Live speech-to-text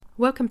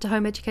Welcome to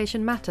Home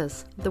Education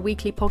Matters, the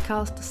weekly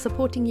podcast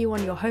supporting you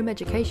on your home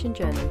education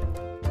journey.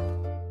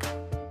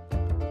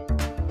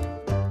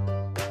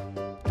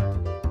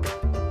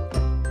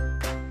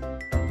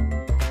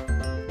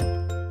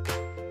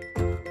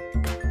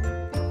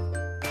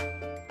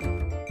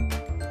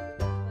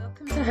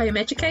 Welcome to Home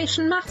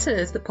Education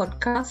Matters, the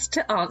podcast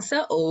to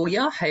answer all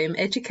your home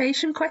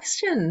education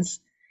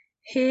questions.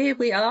 Here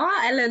we are,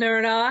 Eleanor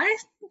and I,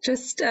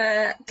 just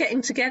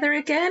getting together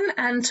again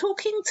and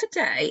talking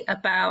today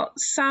about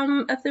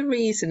some of the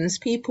reasons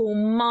people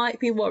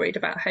might be worried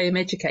about home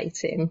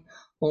educating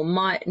or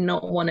might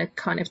not want to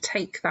kind of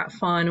take that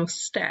final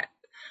step.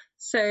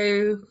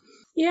 So,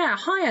 yeah,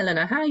 hi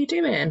Eleanor, how are you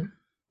doing?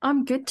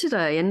 I'm good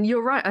today, and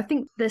you're right. I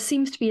think there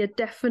seems to be a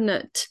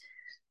definite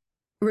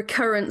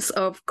recurrence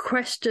of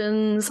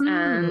questions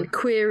and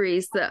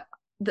queries that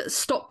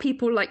stop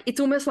people. Like, it's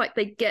almost like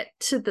they get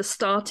to the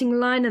starting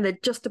line and they're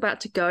just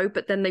about to go,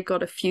 but then they've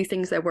got a few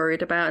things they're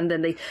worried about, and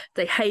then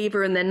they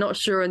haver and they're not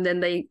sure, and then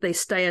they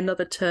stay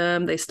another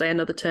term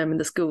in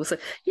the school. So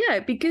yeah,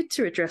 it'd be good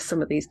to address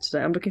some of these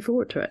today. I'm looking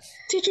forward to it.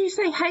 Did you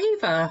say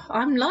haver?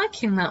 I'm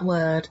liking that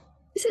word.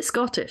 Is it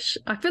Scottish?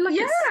 I feel like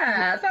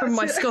it's from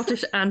my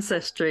Scottish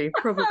ancestry.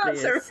 Probably that's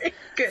is. That's a really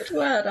good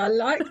word. I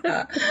like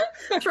that.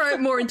 Throw it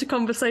more into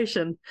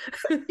conversation.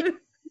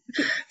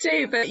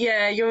 Too, but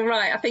yeah, you're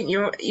right. I think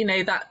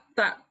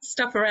that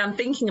stuff around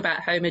thinking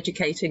about home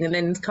educating and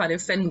then kind of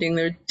sending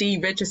the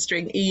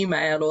deregistering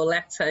email or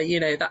letter,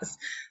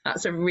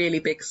 that's a really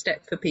big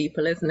step for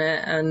people, isn't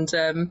it? And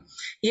so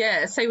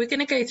we're going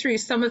to go through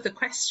some of the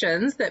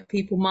questions that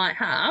people might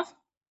have.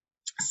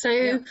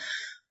 So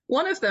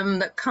one of them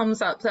that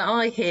comes up that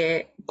I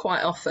hear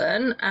quite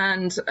often,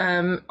 and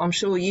I'm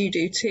sure you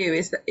do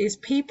too, is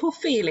people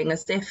feeling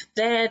as if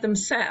they're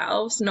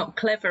themselves not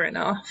clever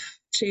enough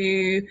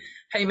to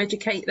home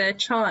educate their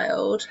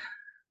child.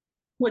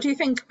 What do you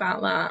think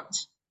about that?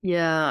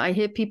 Yeah, I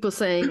hear people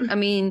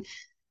saying,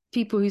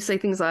 people who say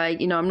things like,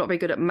 I'm not very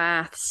good at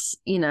maths,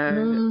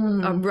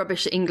 I'm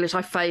rubbish at English,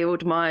 I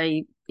failed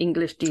my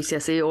English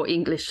GCSE or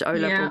English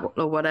O-level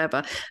or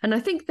whatever. And I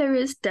think there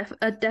is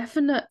a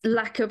definite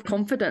lack of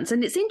confidence.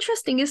 And it's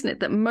interesting, isn't it,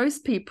 that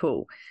most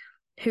people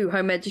who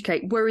home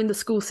educate were in the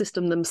school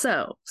system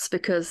themselves,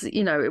 because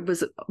it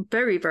was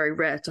very, very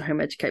rare to home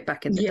educate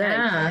back in the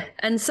day.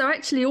 And so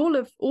actually all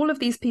of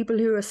these people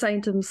who are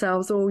saying to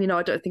themselves,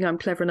 I don't think I'm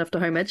clever enough to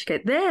home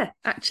educate, they're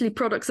actually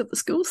products of the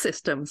school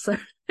system. So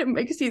it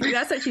makes you think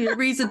that's actually a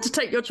reason to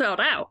take your child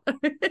out.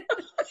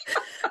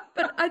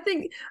 But I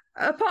think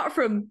apart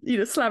from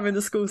slamming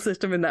the school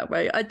system in that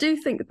way, I do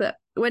think that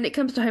when it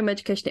comes to home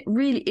education, it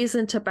really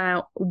isn't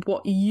about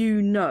what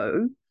you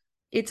know.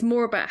 It's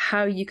more about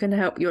how you can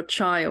help your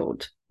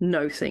child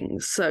know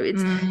things. So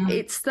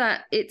it's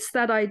that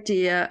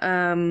idea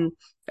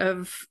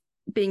of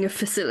being a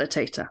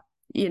facilitator.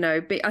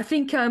 I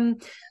think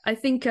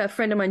a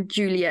friend of mine,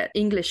 Juliet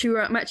English, who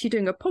I'm actually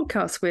doing a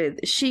podcast with,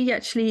 she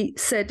actually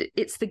said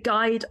it's the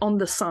guide on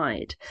the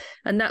side,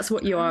 and that's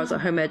what you are as a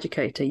home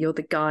educator. You're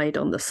the guide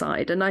on the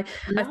side, and I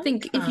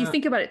think if you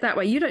think about it that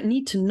way, you don't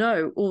need to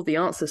know all the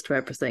answers to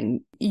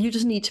everything. You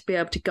just need to be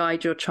able to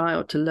guide your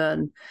child to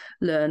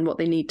learn what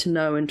they need to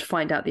know and to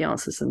find out the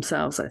answers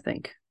themselves, I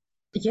think.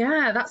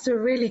 Yeah, that's a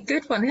really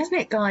good one, isn't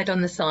it? Guide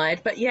on the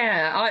side. But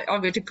yeah, I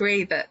would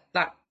agree that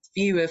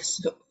view of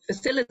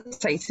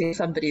facilitating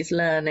somebody's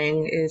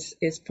learning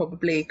is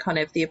probably kind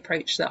of the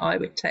approach that I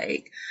would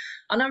take.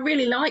 And I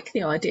really like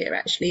the idea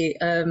actually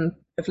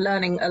of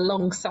learning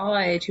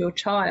alongside your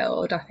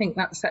child. I think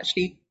that's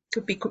actually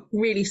could be a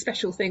really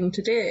special thing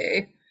to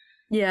do.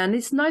 Yeah, and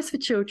it's nice for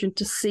children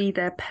to see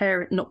their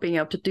parent not being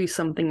able to do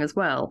something as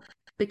well,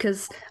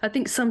 because I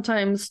think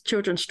sometimes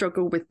children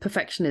struggle with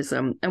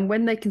perfectionism, and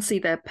when they can see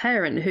their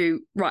parent,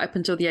 who right up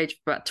until the age of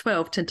about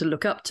 12 tend to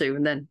look up to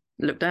and then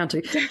look down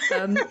to.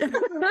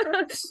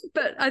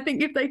 But I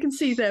think if they can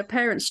see their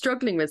parents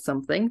struggling with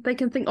something, they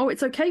can think,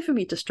 it's okay for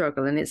me to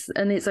struggle, and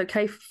it's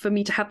okay for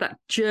me to have that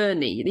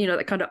journey,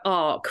 that kind of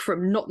arc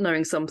from not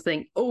knowing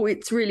something.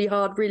 It's really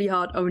hard.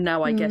 Oh,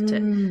 now I get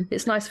it.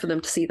 It's nice for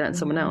them to see that in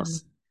someone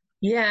else.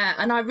 Yeah,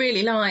 and I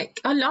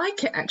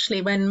like it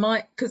actually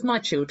because my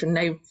children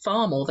know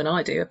far more than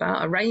I do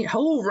about a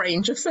whole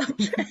range of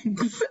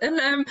subjects, and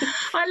I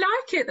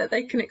like it that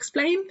they can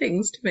explain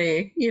things to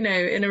me, in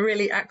a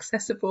really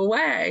accessible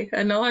way.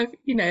 And I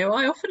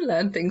often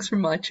learn things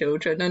from my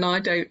children, and I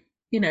don't,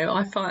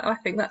 I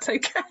think that's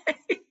okay.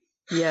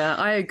 Yeah,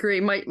 I agree.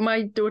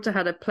 My daughter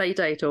had a play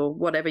date, or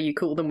whatever you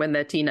call them when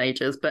they're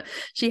teenagers, but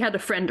she had a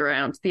friend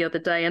around the other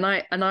day, and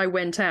I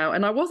went out,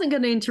 and I wasn't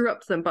going to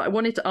interrupt them, but I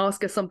wanted to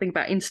ask her something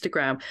about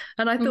Instagram.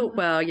 And I thought,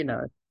 well,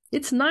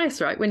 it's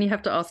nice, right, when you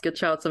have to ask your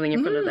child something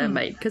in front of their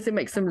mate, because it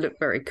makes them look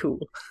very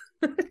cool.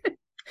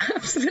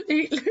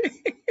 Absolutely.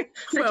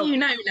 So do you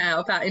know now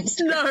about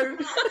Instagram? No,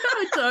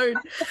 I don't.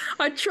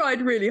 I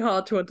tried really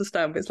hard to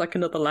understand, but it's like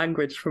another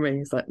language for me.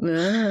 It's like,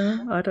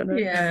 I don't know.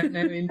 Yeah,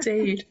 no,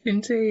 indeed.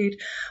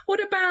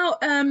 What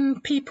about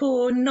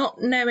people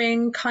not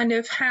knowing kind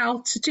of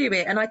how to do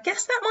it? And I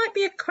guess that might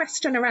be a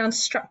question around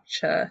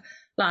structure.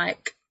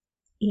 Like,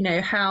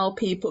 how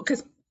people,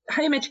 because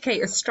home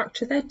educators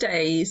structure their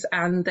days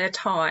and their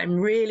time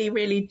really,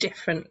 really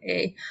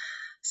differently.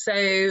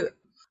 So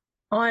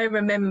I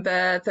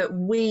remember that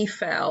we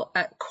felt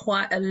at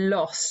quite a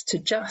loss to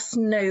just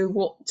know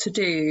what to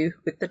do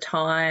with the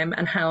time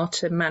and how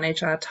to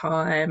manage our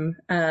time.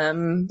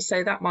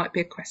 So that might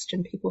be a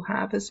question people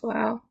have as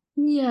well.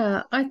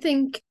 Yeah, I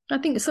think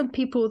some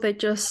people,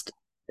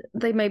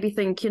 they maybe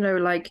think,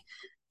 like,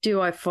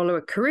 do I follow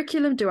a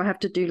curriculum? Do I have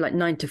to do like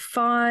 9 to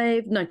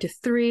 5, 9 to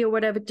 3 or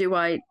whatever? Do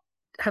I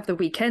have the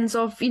weekends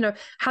off?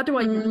 How do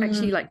I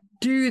actually like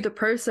do the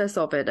process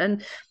of it?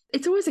 And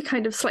it's always a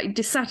kind of slightly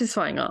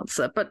dissatisfying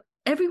answer, but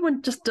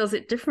everyone just does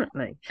it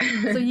differently.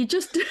 So you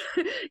just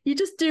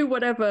do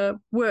whatever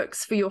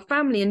works for your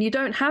family, and you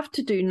don't have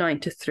to do 9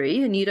 to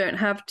 3, and you don't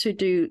have to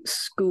do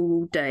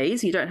school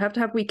days. You don't have to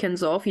have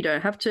weekends off. You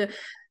don't have to,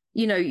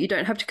 you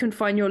don't have to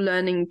confine your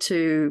learning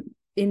to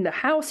in the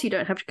house. You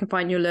don't have to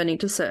confine your learning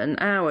to certain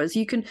hours.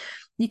 You can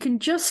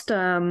just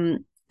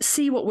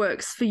see what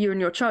works for you and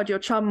your child. Your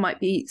child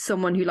might be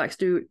someone who likes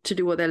to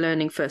do all their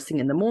learning first thing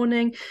in the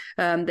morning.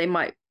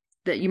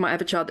 You might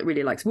have a child that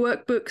really likes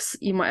workbooks.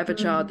 You might have a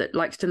child that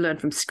likes to learn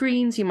from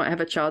screens. You might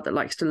have a child that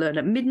likes to learn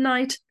at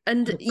midnight.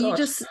 And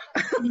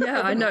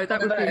yeah, I know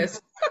that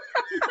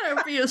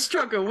would be a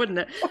struggle, wouldn't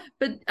it?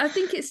 But I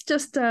think it's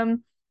just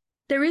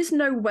there is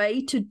no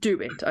way to do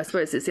it, I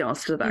suppose, is the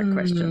answer to that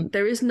question.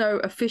 There is no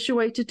official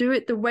way to do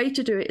it. The way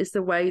to do it is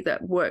the way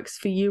that works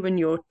for you and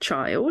your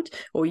child,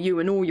 or you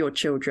and all your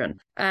children.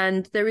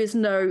 And there is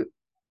no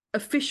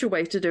official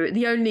way to do it.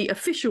 The only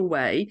official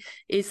way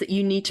is that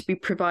you need to be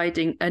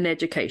providing an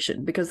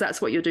education, because that's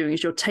what you're doing,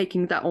 is you're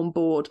taking that on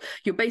board.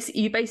 You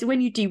basically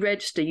when you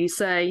deregister, you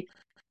say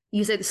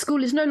the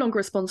school is no longer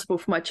responsible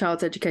for my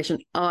child's education.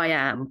 I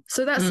am.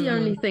 So that's the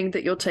only thing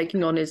that you're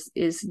taking on is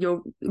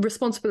your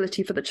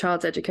responsibility for the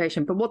child's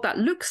education. But what that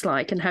looks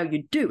like and how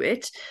you do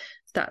it,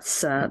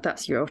 that's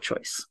your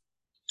choice.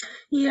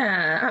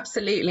 Yeah,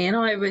 absolutely. And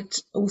I would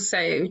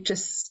also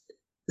just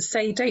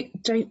say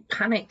don't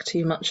panic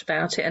too much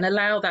about it, and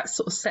allow that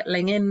sort of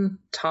settling in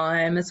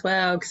time as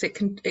well, because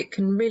it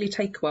can really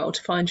take a while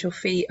to find your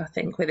feet, I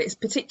think, with it,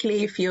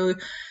 particularly if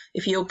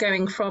you're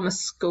going from a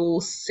school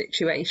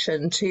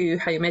situation to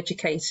home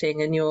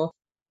educating and you're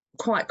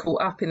quite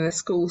caught up in the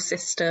school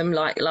system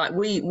like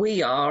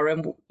we are,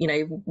 and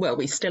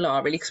we still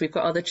are really, because we've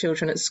got other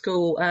children at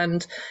school,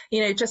 and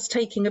just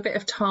taking a bit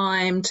of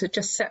time to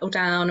just settle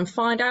down and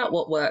find out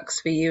what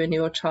works for you and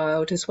your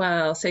child as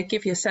well. So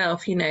give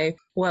yourself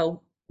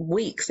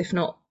weeks, if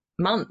not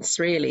months,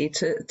 really,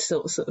 to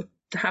sort of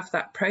have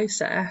that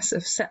process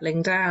of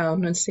settling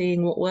down and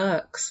seeing what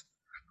works.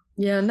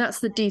 Yeah, and that's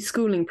the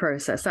deschooling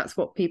process. That's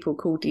what people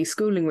call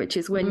deschooling, which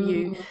is when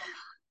you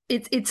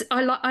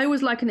I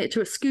always liken it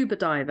to a scuba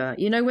diver.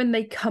 When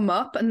they come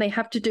up and they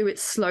have to do it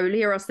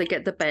slowly, or else they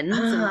get the bends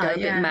and go a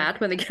bit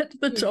mad when they get to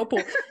the top,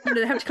 or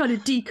they have to kind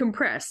of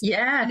decompress.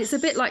 Yeah, and it's a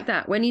bit like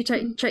that when you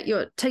take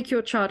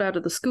your child out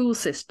of the school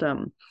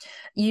system.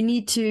 You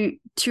need to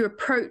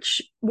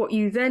approach what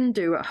you then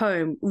do at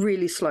home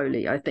really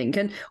slowly, I think.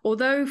 And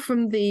although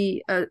from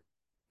the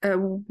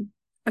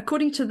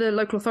according to the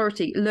local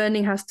authority,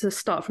 learning has to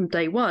start from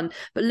day one,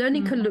 but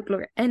learning can look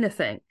like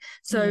anything.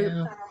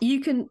 So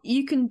you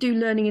can do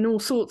learning in all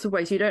sorts of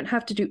ways. You don't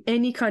have to do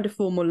any kind of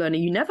formal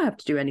learning. You never have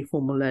to do any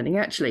formal learning,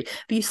 actually,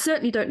 but you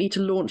certainly don't need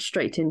to launch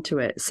straight into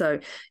it. So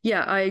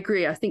yeah, I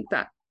agree. I think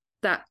that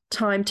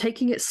time,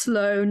 taking it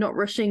slow, not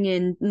rushing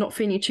in, not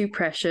feeling too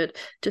pressured,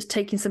 just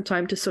taking some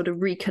time to sort of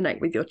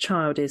reconnect with your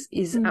child is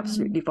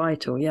absolutely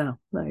vital. Yeah,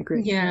 I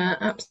agree. Yeah,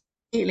 absolutely.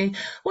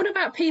 What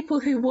about people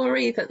who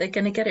worry that they're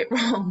going to get it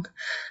wrong?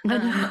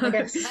 I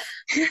guess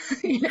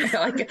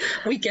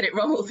we get it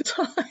wrong all the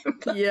time.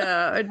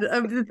 Yeah, and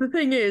the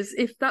thing is,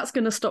 if that's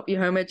going to stop you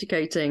home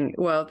educating,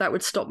 well, that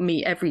would stop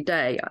me every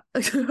day,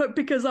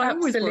 because I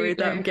always worry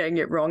that I'm getting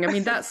it wrong. I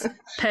mean, that's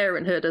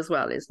parenthood as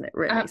well, isn't it?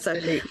 Really.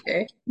 Absolutely.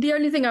 So the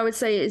only thing I would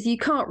say is you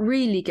can't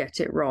really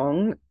get it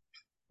wrong.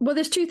 Well,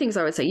 there's two things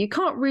I would say. You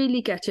can't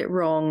really get it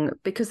wrong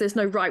because there's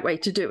no right way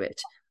to do it.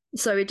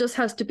 So it just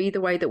has to be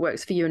the way that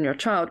works for you and your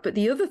child. But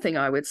the other thing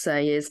I would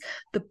say is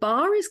the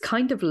bar is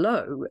kind of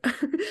low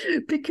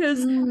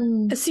because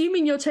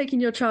assuming you're taking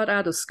your child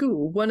out of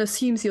school, one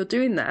assumes you're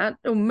doing that,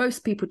 or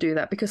most people do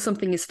that because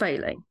something is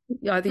failing.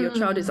 Either your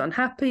child is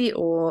unhappy,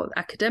 or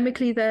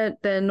academically they're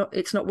not,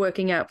 it's not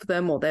working out for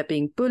them, or they're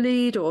being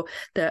bullied, or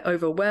they're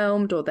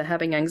overwhelmed, or they're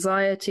having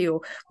anxiety, or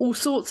all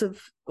sorts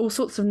of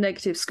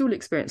negative school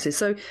experiences.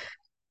 So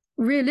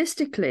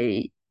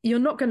realistically, you're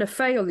not going to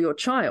fail your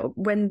child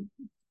when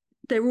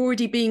they're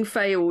already being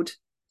failed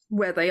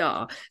where they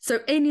are. So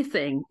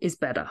anything is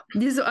better.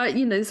 This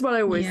is what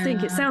I always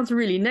think. It sounds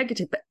really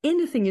negative, but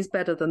anything is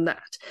better than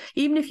that.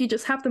 Even if you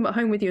just have them at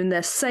home with you and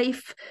they're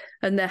safe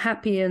and they're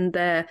happy and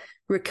they're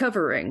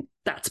recovering,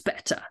 that's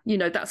better.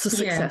 That's a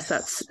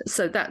success.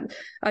 Yes.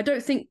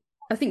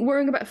 I think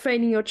worrying about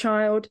failing your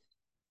child,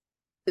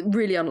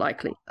 really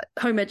unlikely.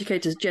 Home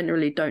educators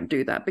generally don't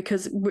do that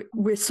because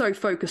we're so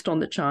focused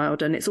on the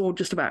child, and it's all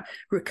just about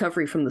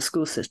recovery from the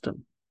school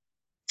system.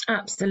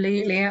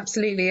 Absolutely,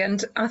 absolutely.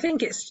 And I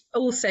think it's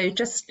also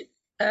just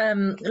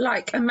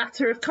like a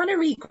matter of kind of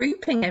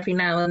regrouping every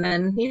now and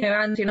then.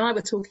 Andy and I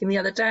were talking the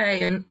other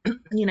day, and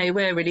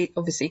we're really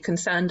obviously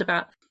concerned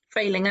about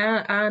failing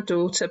our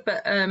daughter,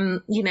 but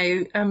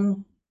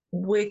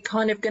we're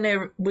kind of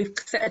we've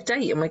set a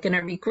date and we're going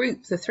to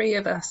regroup the three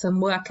of us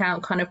and work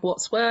out kind of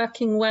what's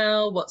working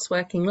well, what's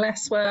working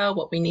less well,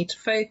 what we need to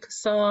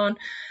focus on.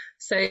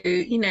 So,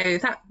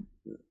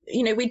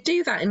 we'd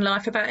do that in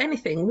life about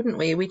anything, wouldn't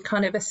we? We'd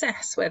kind of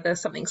assess whether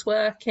something's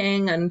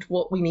working and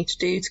what we need to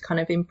do to kind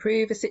of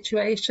improve a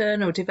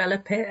situation or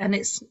develop it. And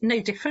it's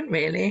no different,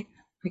 really,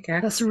 I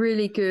guess. That's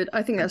really good.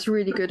 I think that's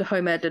really good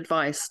home ed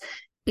advice,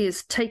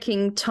 is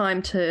taking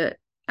time to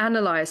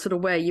analyze sort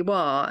of where you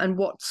are and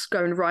what's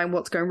going right and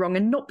what's going wrong,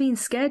 and not being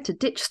scared to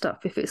ditch stuff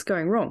if it's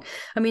going wrong.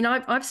 I mean,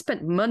 I've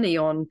spent money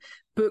on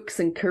books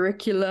and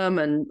curriculum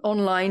and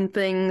online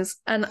things,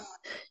 and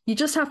you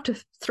just have to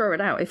throw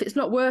it out if it's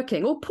not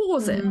working, or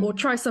pause it or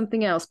try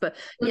something else. But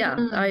yeah,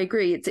 I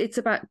agree. It's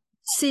about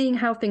seeing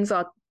how things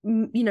are,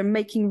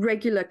 making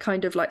regular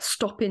kind of like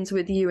stop-ins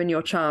with you and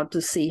your child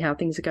to see how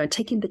things are going,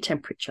 taking the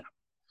temperature.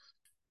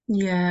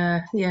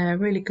 Yeah,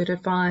 really good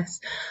advice.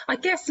 I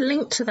guess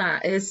linked to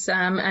that is,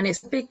 and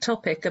it's a big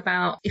topic,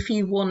 about if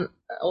you want,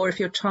 or if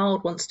your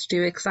child wants to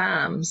do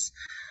exams.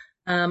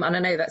 And I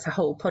know that's a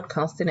whole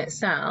podcast in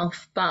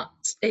itself, but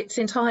it's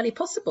entirely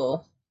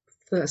possible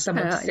for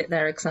someone to sit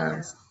their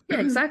exams. Yeah,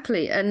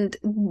 exactly. And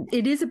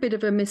it is a bit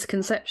of a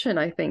misconception,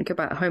 I think,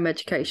 about home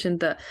education,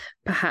 that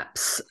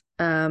perhaps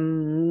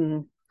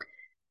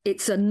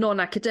it's a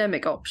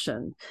non-academic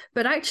option.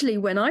 But actually,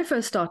 when I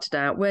first started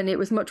out, when it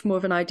was much more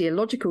of an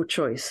ideological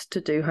choice to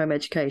do home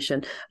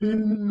education,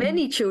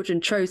 many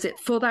children chose it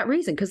for that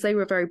reason, because they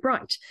were very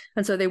bright.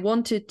 And so they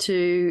wanted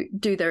to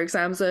do their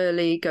exams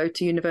early, go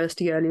to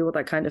university early, all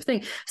that kind of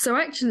thing. So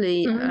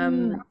actually,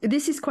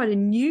 this is quite a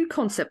new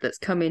concept that's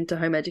come into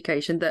home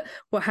education, that,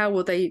 well, how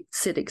will they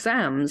sit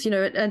exams?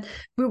 And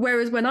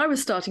whereas when I was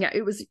starting out,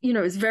 it was,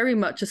 it was very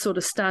much a sort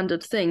of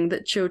standard thing that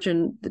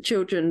the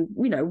children,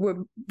 were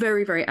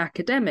very, very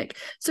academic.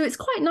 So it's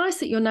quite nice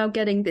that you're now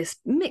getting this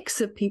mix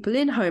of people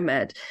in home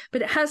ed,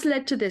 but it has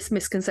led to this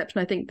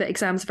misconception, I think, that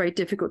exams are very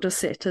difficult to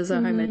sit as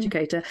a home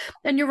educator.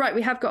 And you're right,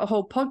 we have got a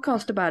whole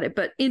podcast about it,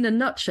 but in a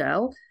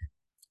nutshell,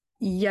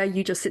 yeah,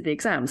 you just sit the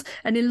exams.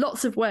 And in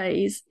lots of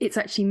ways, it's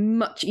actually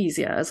much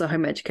easier as a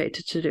home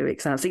educator to do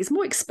exams. It's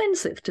more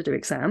expensive to do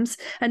exams,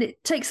 and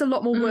it takes a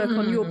lot more work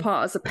on your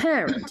part as a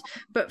parent.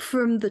 But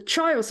from the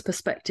child's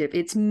perspective,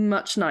 it's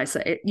much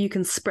nicer. You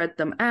can spread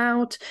them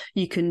out.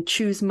 You can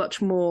choose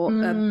much more,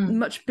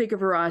 much bigger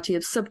variety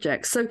of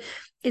subjects. So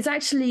it's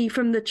actually,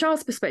 from the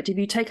child's perspective,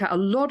 you take out a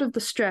lot of the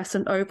stress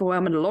and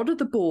overwhelm and a lot of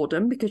the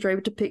boredom, because you're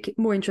able to pick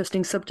more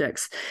interesting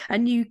subjects.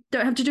 And you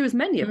don't have to do as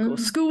many, of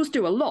course. Schools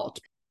do a lot.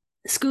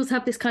 Schools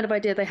have this kind of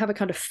idea, they have a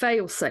kind of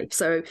fail safe.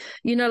 So,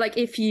 like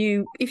if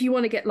you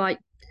want to get like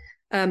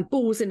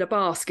balls in a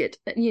basket,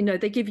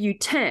 they give you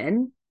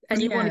 10 and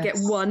you want to get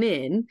one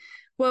in.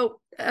 Well,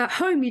 at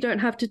home, you don't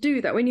have to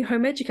do that. When you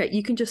home educate,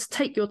 you can just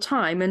take your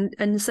time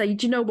and say,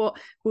 do you know what?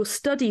 We'll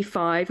study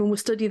 5 and we'll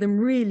study them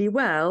really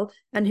well,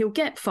 and he'll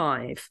get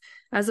 5.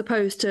 As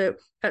opposed to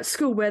at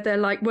school, where they're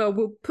like, well,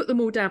 we'll put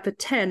them all down for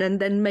 10, and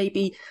then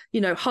maybe,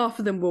 half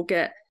of them will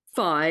get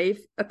 5,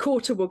 a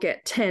quarter will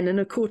get 10, and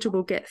a quarter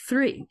will get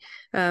 3.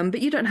 But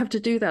you don't have to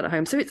do that at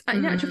home. So it's,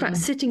 in actual fact,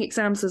 sitting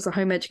exams as a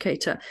home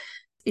educator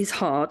is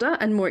harder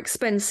and more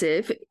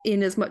expensive,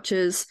 in as much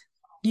as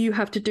you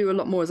have to do a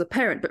lot more as a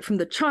parent. But from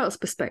the child's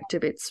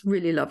perspective, it's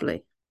really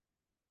lovely.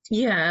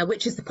 Yeah,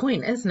 which is the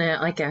point, isn't it?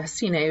 I guess,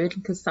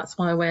 because that's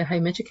why we're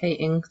home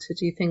educating, to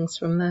do things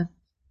from the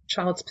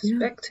child's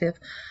perspective.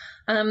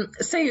 Yeah.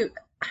 So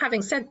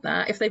having said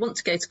that, if they want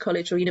to go to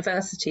college or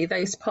university,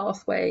 those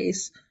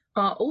pathways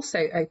are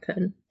also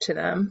open to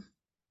them.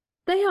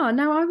 They are.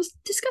 Now, I was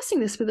discussing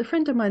this with a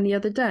friend of mine the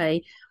other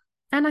day,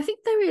 and I think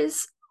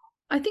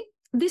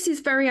this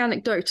is very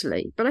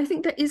anecdotally, but I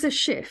think there is a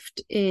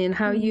shift in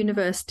how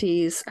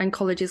universities and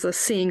colleges are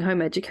seeing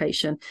home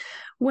education.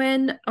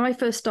 When I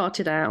first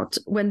started out,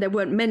 when there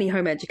weren't many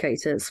home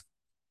educators,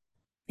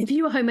 if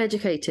you were home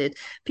educated,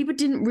 people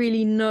didn't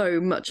really know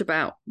much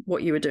about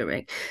what you were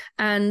doing.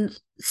 And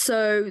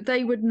so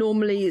they would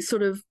normally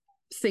sort of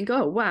think,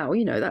 oh, wow,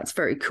 that's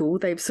very cool.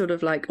 They've sort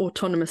of like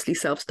autonomously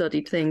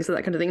self-studied things,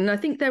 that kind of thing. And I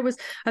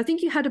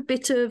think you had a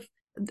bit of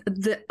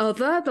the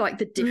other, like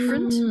the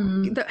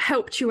different, that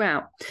helped you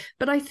out.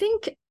 But I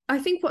think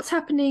what's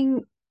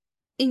happening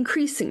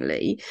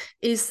increasingly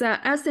is that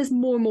as there's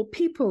more and more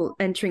people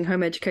entering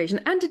home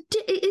education, and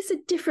it is a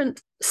different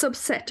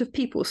subset of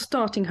people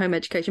starting home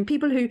education,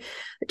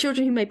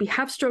 children who maybe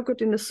have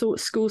struggled in the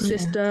school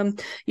system,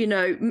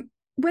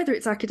 whether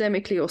it's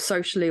academically or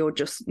socially, or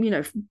just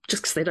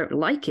because they don't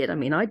like it. I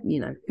mean,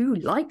 who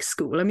likes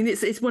school? I mean,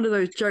 it's one of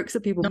those jokes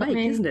that people make,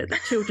 isn't it?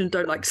 That children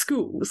don't like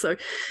school. So,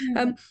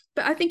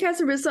 but I think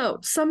as a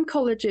result, some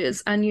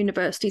colleges and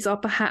universities are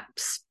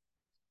perhaps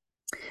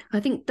I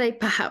think they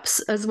perhaps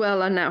as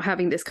well are now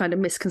having this kind of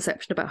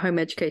misconception about home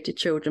educated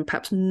children,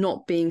 perhaps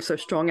not being so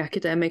strong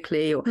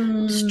academically or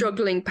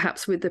struggling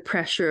perhaps with the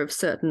pressure of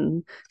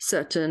certain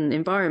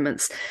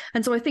environments.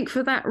 And so I think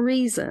for that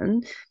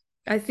reason,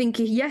 I think,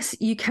 yes,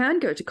 you can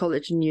go to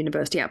college and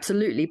university,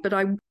 absolutely. But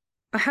I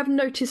have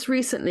noticed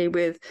recently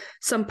with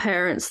some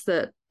parents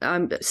that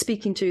I'm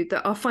speaking to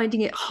that are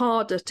finding it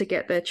harder to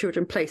get their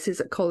children places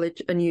at college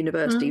and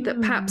university,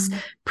 that perhaps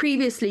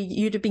previously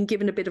you'd have been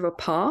given a bit of a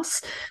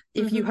pass.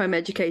 If you home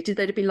educated,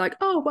 they'd have been like,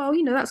 oh, well,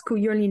 that's cool.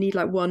 You only need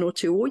like 1 or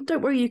 2, or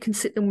don't worry, you can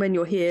sit them when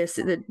you're here,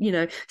 sit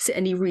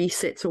any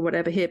resits or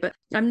whatever here. But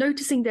I'm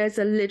noticing there's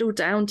a little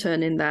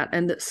downturn in that,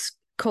 and that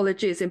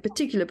colleges in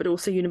particular, but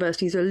also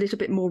universities, are a little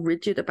bit more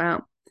rigid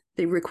about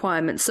the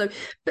requirements. So,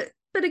 but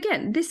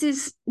again,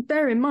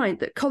 bear in mind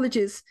that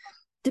colleges,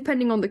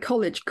 depending on the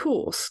college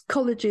course,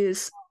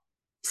 colleges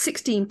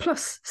 16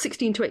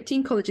 to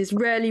 18 colleges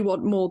rarely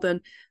want more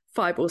than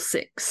 5 or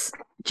 6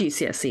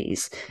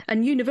 GCSEs.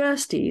 And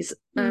universities,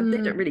 they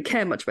don't really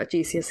care much about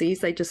GCSEs.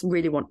 They just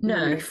really want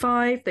normally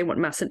 5. They want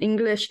maths and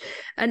English.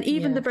 And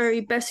even the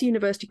very best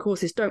university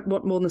courses don't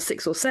want more than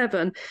 6 or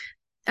 7.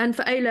 And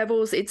for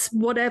A-levels, it's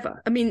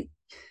whatever. I mean,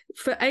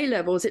 for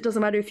A-levels, it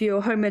doesn't matter if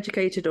you're home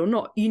educated or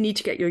not. You need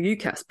to get your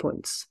UCAS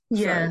points.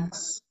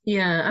 Yes. So,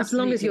 yeah, absolutely. As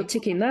long as you're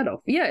ticking that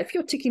off. Yeah, if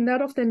you're ticking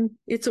that off, then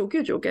it's all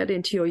good. You'll get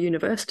into your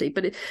university.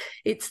 But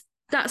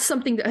that's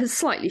something that has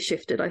slightly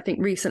shifted, I think,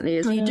 recently,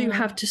 is you do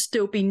have to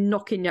still be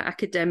knocking your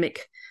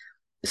academic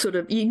sort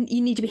of, you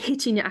need to be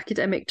hitting your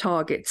academic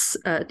targets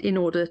in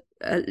order,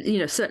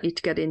 certainly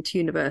to get into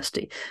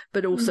university,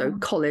 but also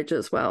college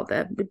as well.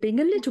 They're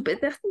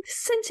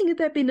sensing that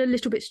they're being a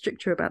little bit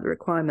stricter about the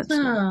requirements.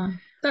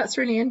 That's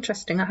really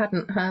interesting. I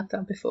hadn't heard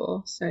that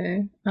before. So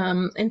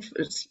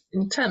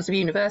in terms of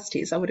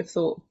universities, I would have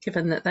thought,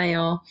 given that they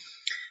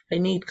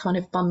need kind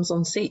of bums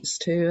on seats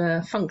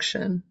to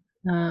function.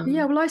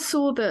 I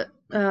saw that,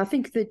 I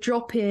think the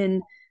drop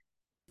in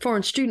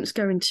foreign students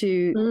going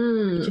to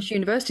British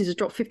universities has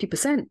dropped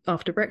 50%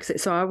 after Brexit.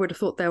 So I would have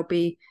thought they'll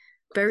be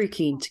very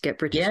keen to get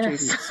British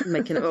students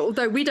making it.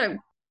 Although we don't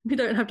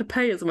have to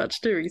pay as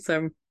much, do we?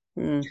 So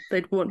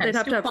they'd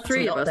have to have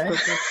 3 of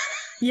us.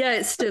 Yeah,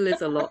 it still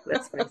is a lot.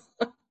 Let's face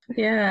it.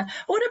 Yeah.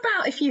 What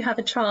about if you have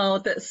a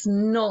child that's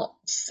not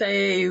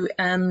so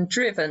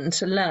driven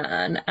to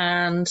learn,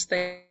 and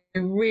they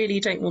really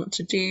don't want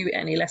to do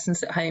any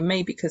lessons at home,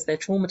 maybe because they're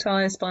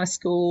traumatized by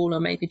school, or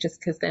maybe just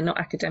because they're not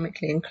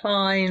academically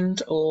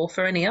inclined, or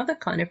for any other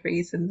kind of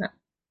reason that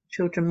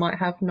children might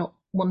have not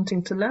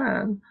wanting to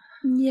learn?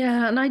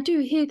 Yeah, and I do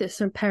hear this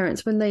from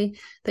parents when they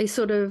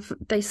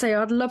say,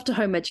 I'd love to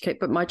home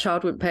educate, but my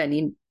child wouldn't pay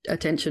any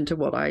attention to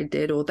what I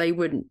did, or they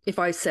wouldn't, if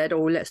I said,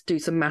 oh, let's do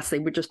some maths, they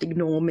would just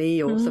ignore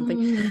me or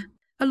something.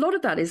 A lot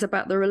of that is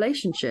about the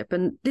relationship,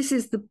 and this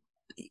is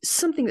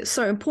something that's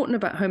so important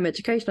about home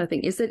education, I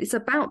think, is that it's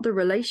about the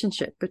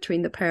relationship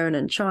between the parent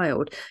and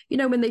child.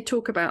 When they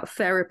talk about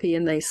therapy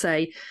and they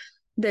say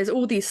there's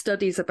all these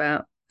studies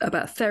about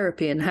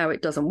therapy and how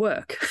it doesn't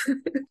work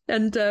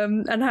and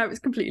how it's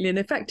completely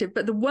ineffective.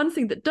 But the one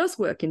thing that does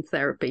work in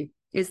therapy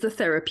is the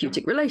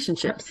therapeutic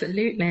relationship.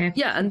 Absolutely.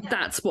 Yeah, and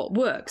that's what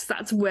works.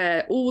 That's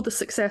where all the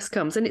success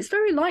comes. And it's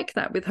very like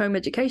that with home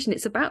education.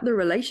 It's about the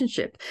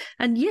relationship.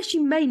 And yes,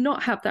 you may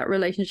not have that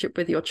relationship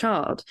with your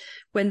child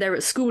when they're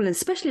at school, and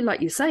especially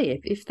like you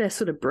say, if they're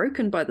sort of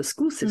broken by the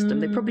school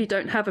system, they probably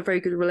don't have a very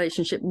good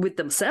relationship with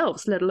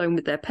themselves, let alone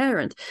with their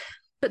parent.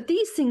 But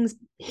these things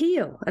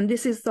heal. And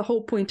this is the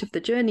whole point of the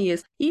journey,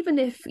 is even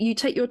if you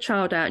take your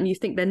child out and you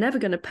think they're never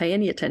going to pay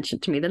any attention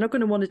to me, they're not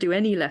going to want to do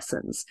any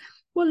lessons.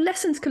 Well,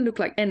 lessons can look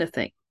like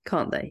anything,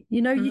 can't they?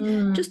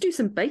 You just do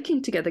some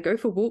baking together, go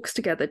for walks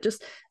together,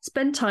 just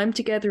spend time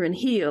together and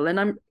heal.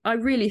 And I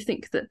really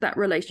think that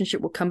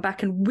relationship will come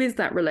back. And with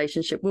that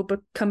relationship will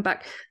come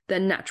back their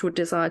natural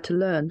desire to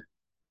learn.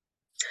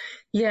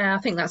 Yeah, I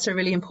think that's a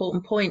really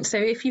important point. So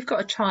if you've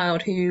got a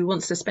child who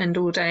wants to spend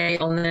all day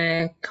on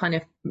their kind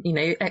of,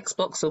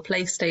 Xbox or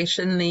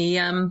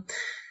PlayStation,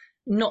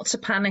 not to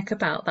panic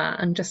about that,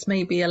 and just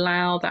maybe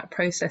allow that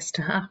process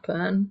to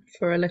happen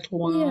for a little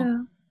while. Yeah,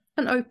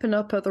 and open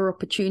up other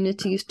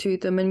opportunities to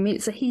them. I mean,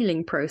 it's a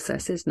healing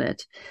process, isn't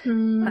it?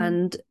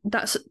 And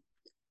that's,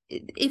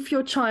 if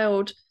your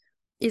child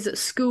is at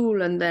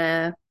school and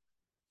they're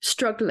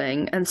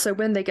struggling, and so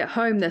when they get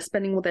home they're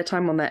spending all their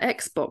time on their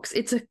Xbox,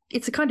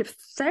 it's a kind of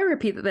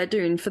therapy that they're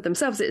doing for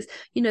themselves. It's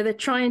they're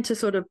trying to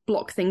sort of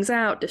block things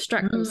out,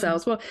 distract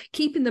themselves. Well,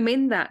 keeping them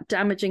in that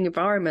damaging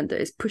environment that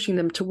is pushing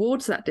them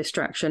towards that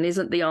distraction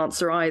isn't the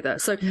answer either.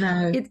 So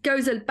it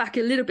goes back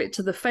a little bit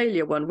to the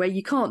failure one, where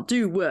you can't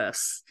do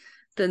worse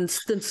than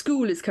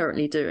school is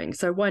currently doing.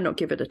 So why not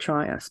give it a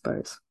try, I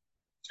suppose?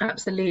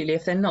 Absolutely.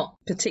 If they're not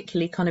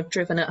particularly kind of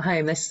driven at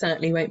home, they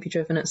certainly won't be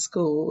driven at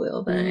school,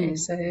 will they?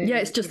 So yeah,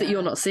 it's just that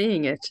you're not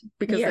seeing it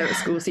because they're at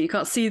school, so you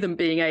can't see them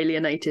being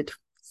alienated.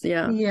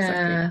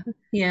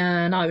 Exactly.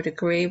 And I would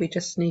agree. We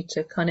just need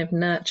to kind of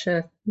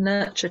nurture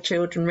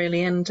children,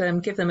 really,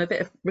 and give them a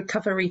bit of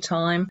recovery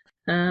time,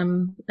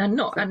 and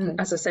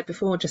as I said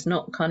before, just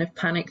not kind of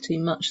panic too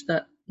much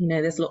that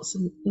there's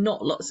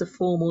not lots of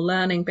formal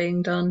learning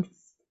being done.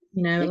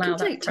 It can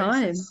take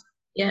time.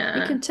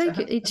 Yeah, it can take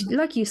it.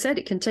 Like you said,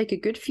 it can take a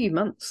good few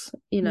months.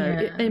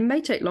 Yeah. It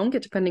may take longer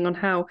depending on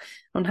how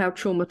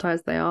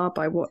traumatized they are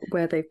by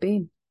where they've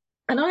been.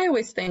 And I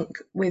always think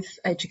with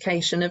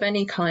education of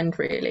any kind,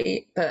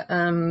 really, but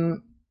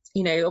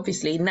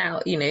obviously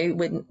now,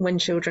 when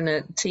children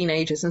are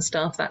teenagers and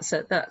stuff,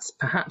 that's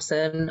perhaps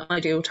an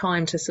ideal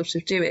time to sort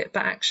of do it.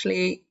 But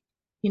actually,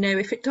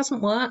 if it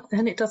doesn't work,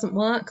 then it doesn't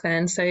work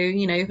then. So,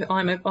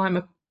 I'm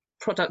a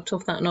product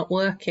of that not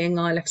working.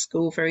 I left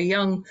school very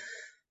young,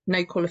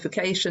 no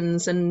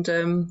qualifications, and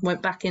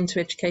went back into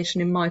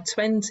education in my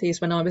 20s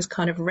when I was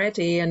kind of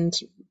ready and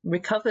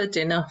recovered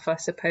enough, I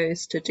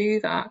suppose, to do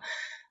that.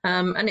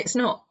 And it's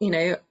not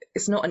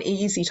an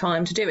easy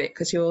time to do it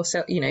because you're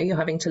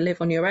having to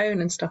live on your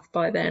own and stuff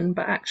by then.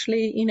 But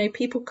actually,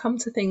 people come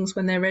to things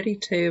when they're ready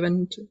to,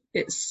 and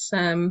it's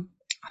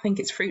I think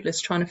it's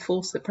fruitless trying to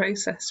force the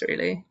process,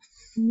 really.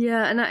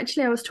 Yeah, and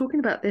actually I was talking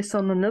about this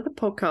on another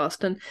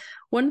podcast, and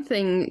one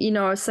thing,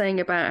 I was saying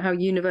about how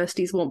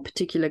universities want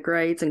particular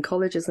grades and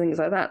colleges and things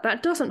like that.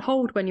 That doesn't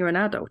hold when you're an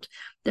adult.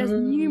 There's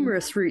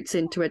numerous routes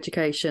into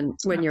education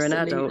when you're an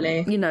adult.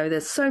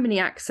 There's so many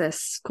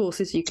access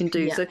courses you can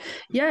do. Yeah. So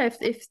yeah,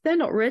 if they're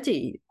not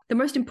ready, the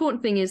most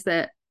important thing is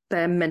their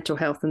mental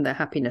health and their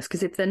happiness,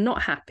 because if they're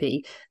not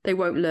happy, they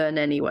won't learn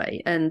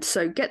anyway. And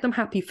so get them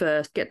happy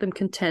first, get them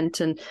content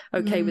and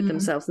okay with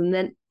themselves, and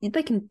then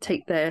they can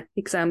take their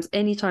exams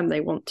anytime they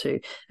want to.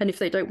 And if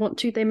they don't want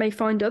to, they may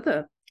find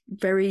other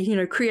very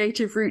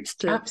creative routes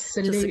to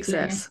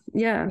success.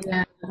 Yeah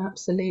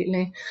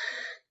absolutely.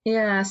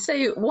 Yeah,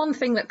 so one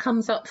thing that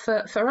comes up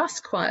for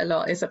us quite a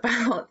lot is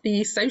about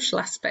the social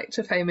aspect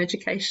of home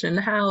education and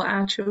how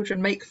our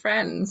children make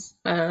friends.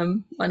 I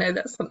know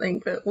that's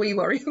something that we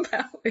worry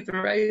about with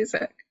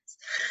Rosa.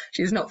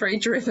 She's not very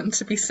driven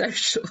to be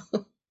social.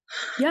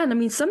 Yeah, and I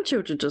mean, some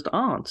children just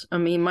aren't. I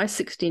mean, my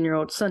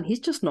 16-year-old son, he's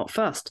just not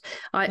fussed.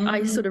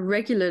 I sort of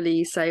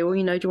regularly say, well, do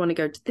you want to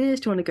go to this?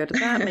 Do you want to go to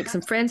that? Make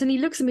some friends. And he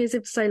looks at me as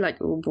if to say, like,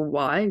 well,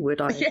 why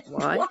would I? Yeah,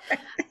 why?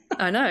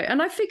 I know.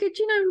 And I figured,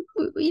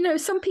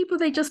 some people,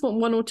 they just want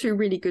one or two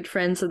really good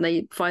friends and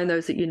they find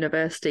those at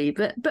university.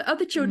 But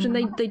other children,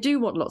 they do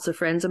want lots of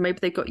friends, and maybe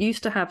they got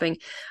used to having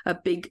a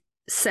big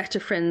set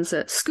of friends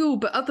at school,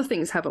 but other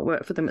things haven't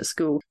worked for them at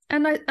school.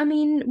 And I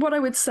mean, what I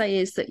would say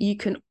is that you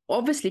can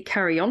obviously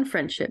carry on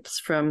friendships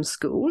from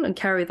school and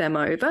carry them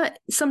over.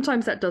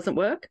 Sometimes that doesn't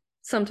work.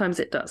 Sometimes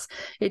it does.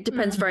 It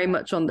depends very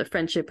much on the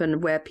friendship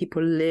and where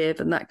people live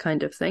and that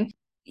kind of thing.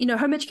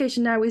 Home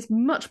education now is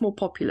much more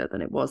popular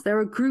than it was. There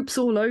are groups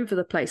all over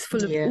the place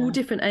full of all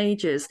different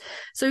ages.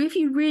 So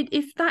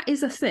if that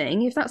is a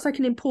thing, if that's like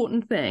an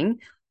important thing,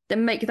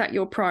 then make that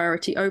your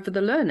priority over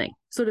the learning.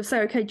 Sort of say,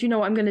 okay, do you know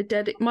what, I'm going to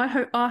dedicate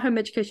our home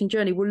education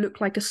journey will look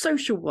like a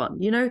social one,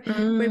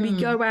 where we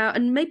go out,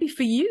 and maybe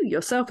for you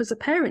yourself as a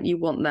parent, you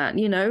want that,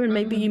 and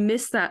maybe you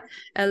miss that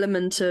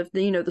element of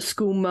the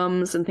school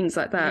mums and things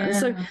like that. And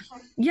so,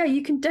 yeah,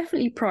 you can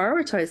definitely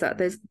prioritize that.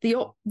 There's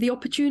the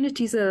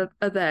opportunities are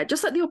there,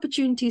 just like the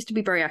opportunities to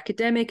be very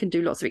academic and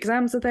do lots of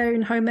exams are there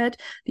in home ed.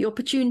 The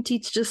opportunity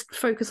to just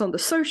focus on the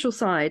social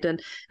side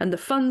and the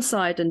fun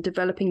side and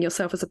developing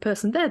yourself as a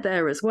person, they're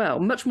there as well,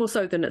 much more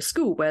so than at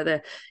school,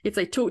 where if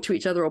they talk to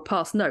each other or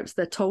pass notes,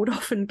 they're told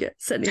off and get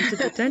sent into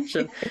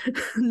detention.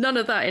 None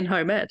of that in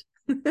home ed.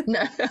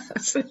 No,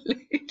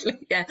 absolutely.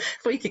 Yeah, if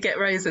we could get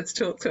Rosa to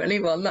talk to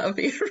anyone, that would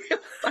be a real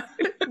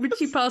bonus. Would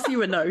she pass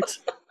you a note?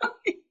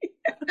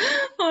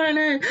 Oh, I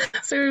know.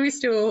 So we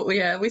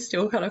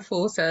still kind of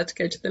force her to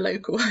go to the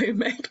local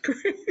home ed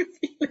group.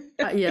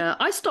 Yeah,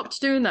 I stopped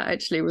doing that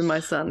actually with my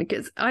son,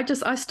 because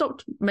I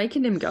stopped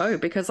making him go,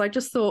 because I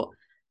just thought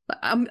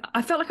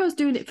I felt like I was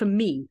doing it for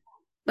me.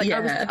 Like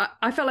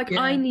I felt like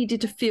I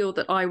needed to feel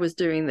that I was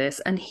doing this,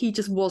 and he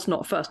just was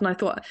not first. And I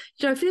thought,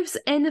 if there was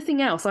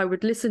anything else, I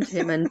would listen to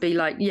him and be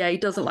like, yeah, he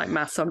doesn't like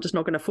maths, so I'm just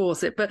not going to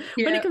force it. But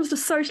when it comes to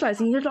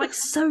socializing, you're like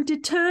so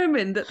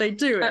determined that they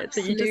do it,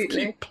 that you just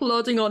keep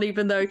plodding on,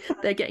 even though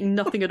they're getting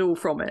nothing at all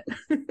from it.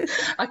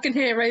 I can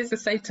hear Rosa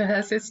say to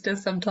her sister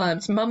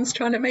sometimes, Mum's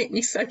trying to make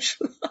me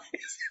socialize.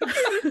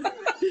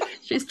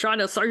 She's trying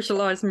to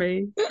socialize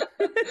me.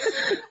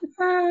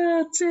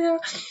 Oh dear.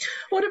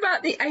 What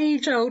about the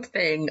age-old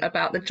thing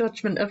about the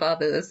judgment of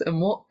others and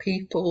what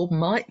people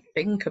might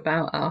think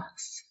about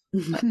us?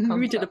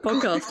 We did a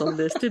podcast on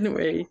this, didn't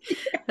we?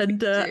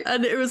 And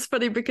it was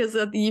funny because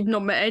you've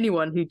not met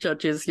anyone who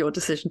judges your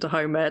decision to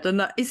home ed.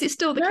 And is it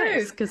still the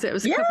case? Because it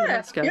was a couple of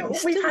months ago.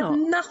 We've had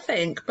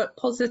nothing but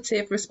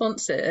positive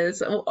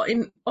responses.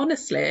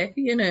 Honestly,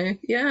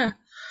 yeah.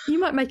 You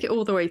might make it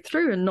all the way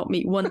through and not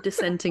meet one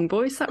dissenting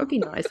voice. That would be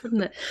nice,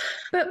 wouldn't it?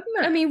 But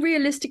I mean,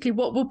 realistically,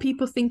 what will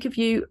people think of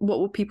you? What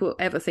will people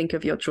ever think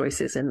of your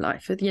choices in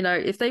life?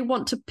 If they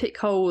want to pick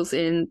holes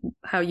in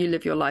how you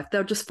live your life,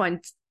 they'll just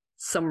find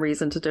some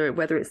reason to do it,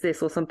 whether it's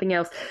this or something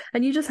else.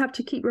 And you just have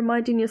to keep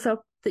reminding yourself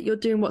that you're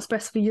doing what's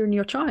best for you and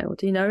your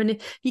child, And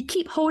if you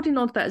keep holding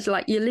on to that as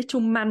like your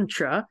little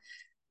mantra,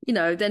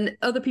 then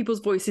other people's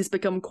voices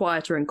become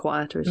quieter and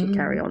quieter as you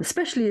carry on,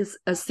 especially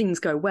as things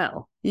go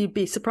well. You'd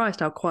be surprised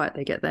how quiet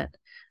they get then.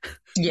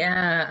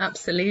 Yeah,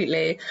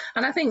 absolutely.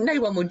 And I think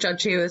no one will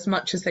judge you as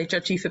much as they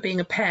judge you for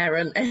being a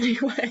parent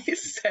anyway.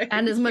 So,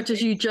 and as much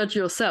as you judge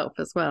yourself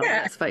as well,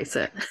 let's face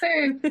it. So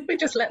we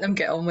just let them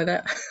get on with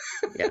it.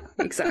 Yeah,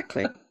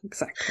 exactly.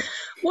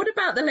 What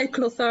about the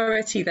local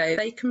authority, though?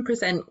 They can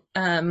present,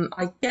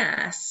 I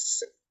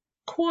guess,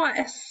 quite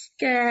a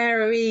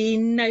scary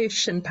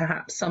notion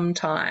perhaps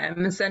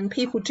sometimes, and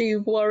people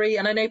do worry,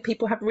 and I know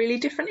people have really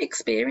different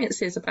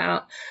experiences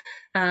about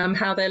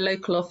how their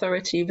local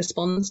authority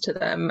responds to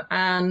them,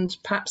 and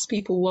perhaps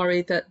people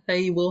worry that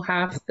they will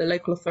have the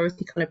local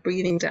authority kind of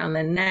breathing down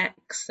their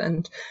necks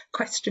and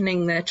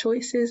questioning their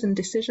choices and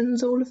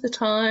decisions all of the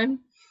time.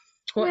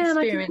 What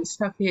experience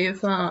have you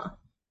of that?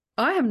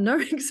 I have no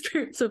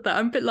experience of that.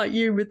 I'm a bit like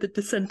you with the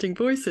dissenting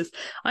voices.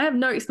 I have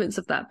no experience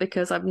of that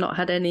because I've not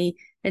had any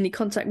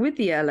contact with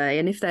the LA.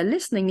 And if they're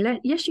listening,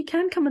 yes, you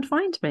can come and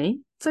find me.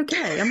 It's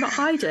okay. I'm not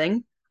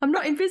hiding. I'm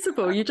not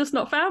invisible. You've just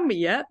not found me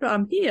yet, but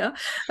I'm here.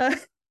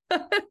 But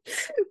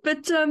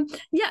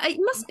it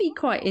must be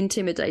quite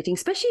intimidating,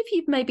 especially if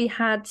you've maybe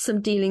had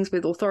some dealings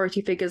with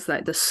authority figures,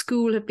 like the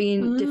school have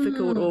been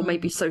difficult, or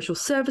maybe social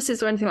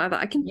services or anything like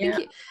that. I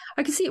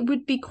can see it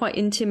would be quite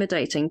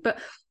intimidating. But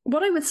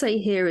what I would say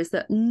here is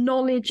that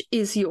knowledge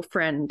is your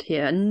friend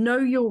here. Know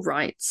your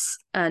rights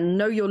and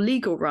know your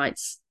legal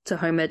rights to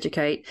home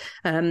educate.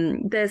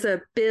 There's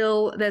a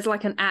bill, there's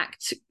like an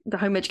act, the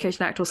Home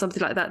Education Act or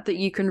something like that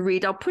you can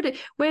read. I'll put it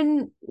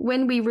when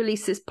we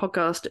release this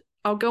podcast.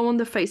 I'll go on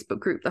the Facebook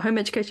group, the Home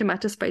Education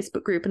Matters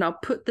Facebook group, and I'll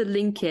put the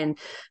link in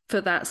for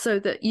that so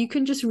that you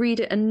can just read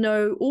it and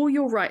know all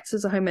your rights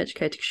as a home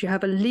educator, because you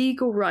have a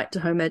legal right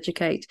to home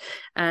educate,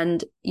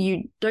 and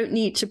you don't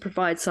need to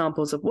provide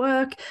samples of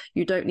work.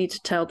 You don't need to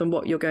tell them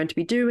what you're going to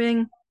be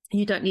doing.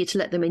 You don't need to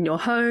let them in your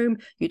home.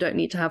 You don't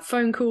need to have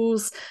phone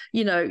calls.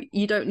 You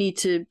don't need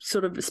to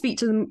sort of speak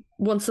to them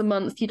once a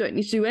month. You don't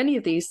need to do any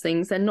of these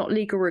things. They're not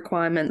legal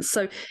requirements.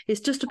 So it's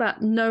just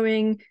about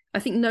knowing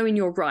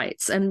your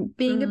rights and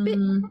being a bit,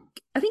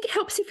 I think it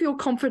helps you feel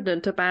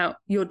confident about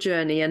your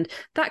journey, and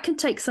that can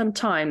take some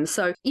time.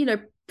 So,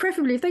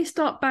 preferably if they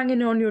start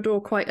banging on your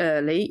door quite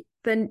early,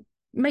 then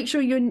make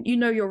sure you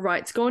know your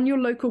rights. Go on your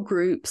local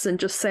groups and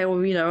just say,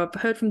 I've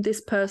heard from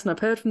this person, I've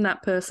heard from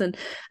that person.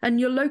 And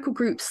your local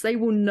groups, they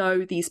will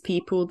know these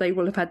people, they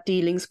will have had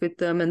dealings with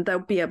them, and they'll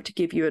be able to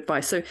give you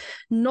advice. So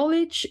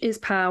knowledge is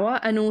power,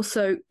 and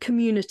also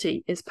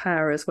community is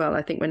power as well,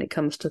 I think, when it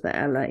comes to the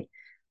LA.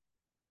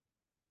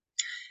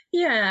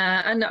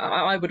 Yeah, and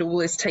I would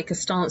always take a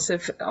stance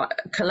of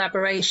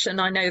collaboration.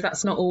 I know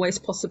that's not always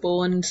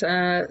possible, and,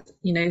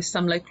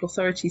 some local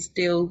authorities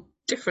deal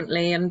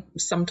differently and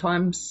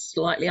sometimes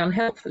slightly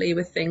unhelpfully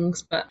with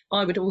things, but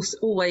I would also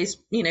always,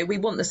 we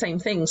want the same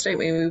things, don't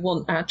we? We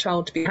want our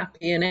child to be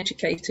happy and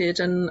educated,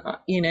 and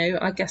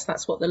I guess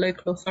that's what the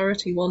local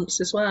authority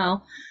wants as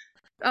well.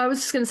 I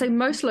was just going to say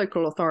most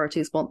local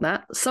authorities want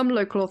that. Some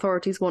local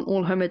authorities want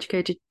all home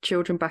educated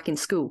children back in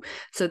school.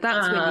 So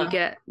that's when you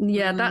get,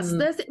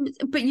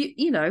 but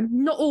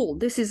not all.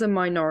 This is a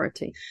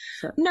minority.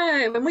 So.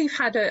 No, and we've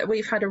had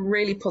a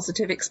really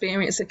positive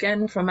experience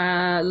again from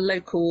our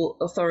local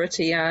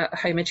authority, our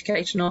home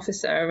education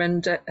officer,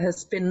 and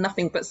has been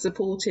nothing but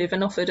supportive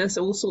and offered us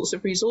all sorts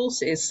of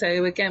resources.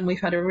 So again, we've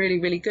had a really,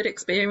 really good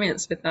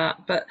experience with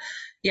that. But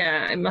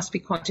yeah, it must be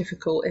quite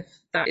difficult if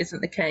that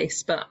isn't the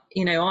case. But,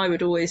 I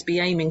would always be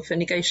aiming for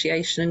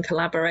negotiation and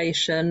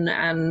collaboration,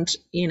 and,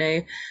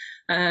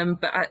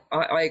 but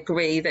I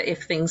agree that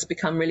if things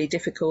become really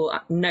difficult,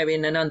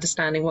 knowing and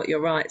understanding what your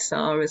rights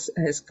are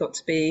has got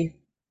to be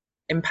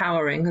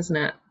empowering, hasn't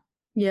it?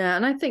 Yeah,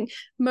 and I think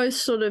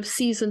most sort of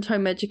seasoned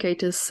home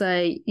educators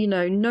say,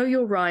 know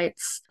your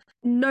rights,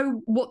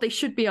 know what they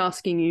should be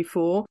asking you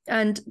for,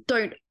 and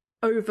don't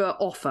over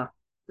offer.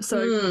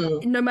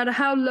 So no matter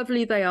how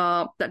lovely they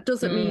are, that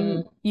doesn't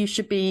mean you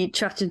should be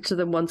chatting to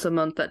them once a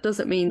month. That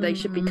doesn't mean they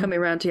should be coming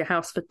around to your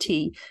house for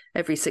tea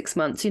every 6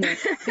 months,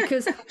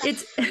 because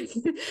it's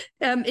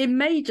it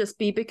may just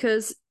be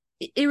because,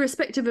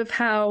 irrespective of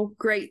how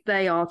great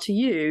they are to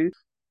you,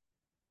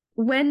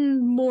 when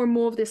more and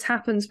more of this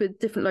happens with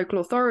different local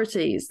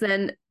authorities,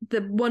 then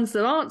the ones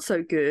that aren't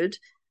so good,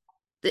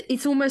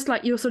 it's almost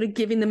like you're sort of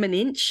giving them an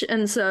inch,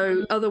 and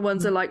so other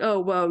ones are like, oh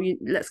well,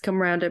 let's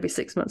come around every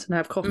 6 months and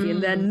have coffee,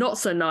 and they're not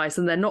so nice,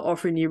 and they're not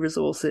offering you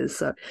resources.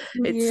 So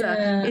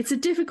it's a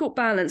difficult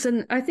balance,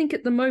 and I think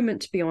at the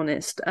moment, to be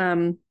honest,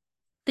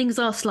 things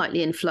are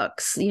slightly in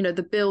flux.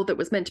 The bill that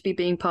was meant to be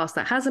being passed,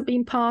 that hasn't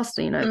been passed.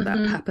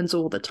 That happens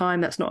all the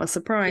time. That's not a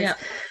surprise. Yeah.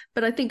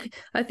 But I think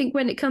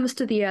when it comes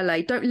to the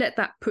LA, don't let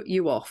that put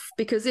you off,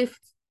 because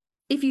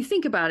if you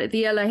think about it,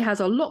 the LA has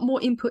a lot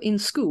more input in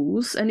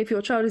schools, and if your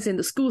child is in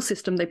the school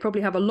system, they probably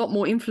have a lot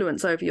more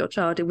influence over your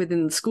child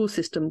within the school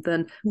system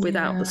than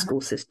without the school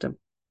system,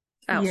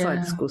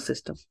 outside the school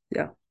system.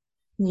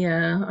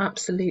 Yeah,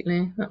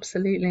 absolutely.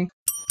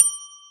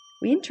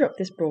 We interrupt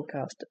this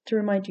broadcast to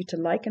remind you to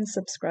like and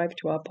subscribe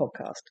to our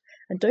podcast,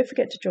 and don't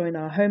forget to join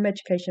our Home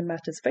Education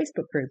Matters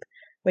Facebook group,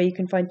 where you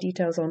can find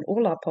details on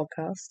all our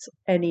podcasts,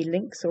 any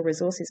links or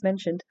resources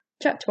mentioned,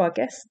 chat to our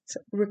guests,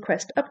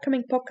 request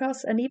upcoming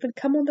podcasts, and even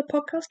come on the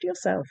podcast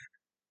yourself.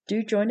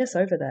 Do join us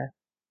over there.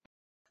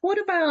 What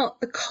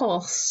about the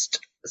cost?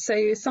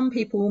 So some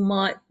people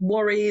might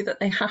worry that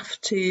they have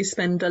to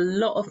spend a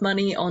lot of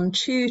money on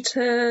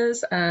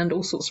tutors and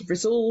all sorts of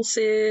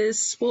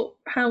resources.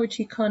 How would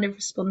you kind of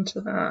respond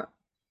to that?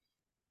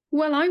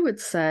 Well, I would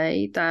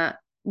say that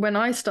when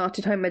I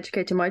started home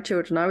educating my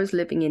children, I was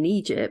living in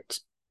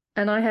Egypt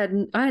and I had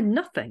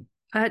nothing.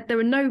 There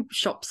were no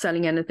shops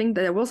selling anything.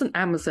 There wasn't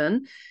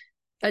Amazon.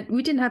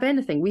 We didn't have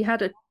anything. We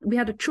had a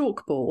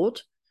chalkboard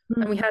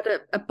and we had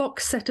a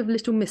box set of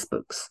Little Miss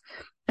books.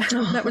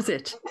 That was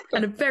it.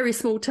 And a very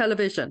small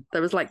television.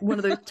 There was like one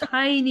of those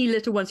tiny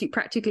little ones. You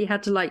practically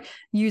had to like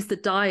use the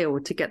dial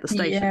to get the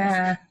stations.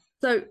 Yeah.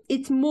 So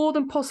it's more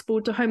than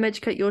possible to home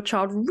educate your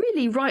child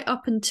really right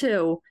up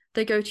until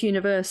they go to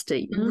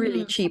university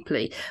really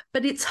cheaply.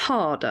 But it's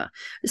harder.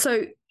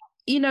 So,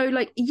 you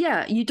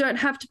don't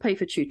have to pay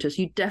for tutors.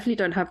 You definitely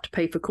don't have to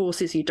pay for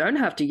courses. You don't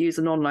have to use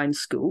an online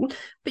school,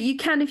 but you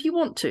can if you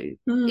want to.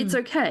 It's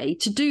okay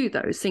to do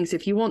those things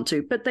if you want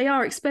to, but they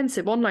are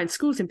expensive. Online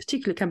schools in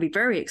particular can be a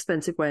very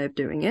expensive way of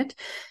doing it.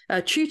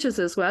 Tutors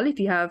as well, if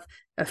you have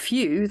a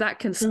few, that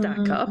can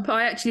stack up.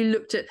 I actually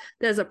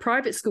there's a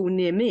private school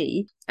near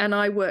me, and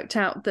I worked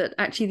out that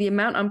actually the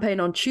amount I'm paying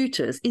on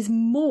tutors is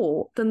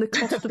more than the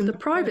cost of the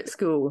private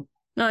school.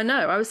 I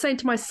know. I was saying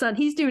to my son,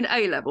 he's doing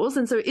A levels,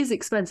 and so it is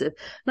expensive.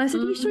 And I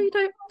said, "Are you sure you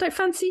don't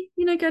fancy,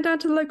 going down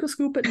to the local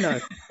school?" But no,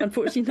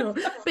 unfortunately not.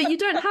 But you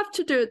don't have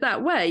to do it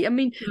that way. I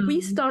mean,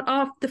 we start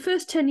the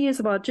first 10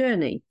 years of our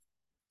journey,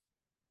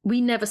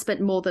 we never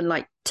spent more than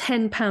like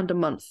 £10 a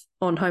month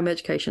on home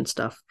education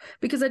stuff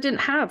because I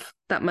didn't have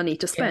that money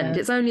to spend.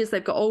 It's only as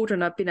they've got older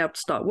and I've been able to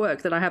start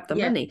work that I have the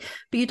money.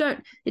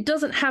 But it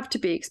doesn't have to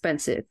be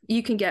expensive.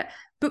 You can get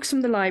books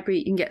from the library,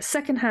 you can get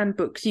secondhand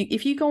books.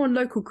 If you go on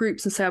local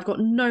groups and say, I've got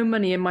no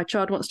money and my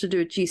child wants to do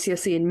a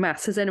GCSE in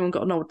maths, has anyone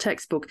got an old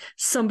textbook?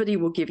 Somebody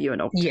will give you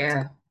an old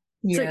textbook.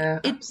 Yeah,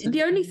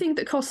 the only thing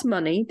that costs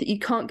money that you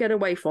can't get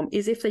away from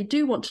is if they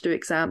do want to do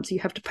exams, you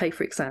have to pay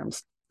for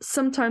exams.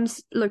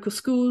 Sometimes local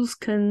schools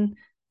can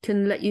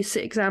let you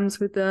sit exams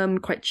with them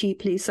quite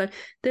cheaply. So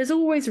there's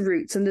always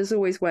routes and there's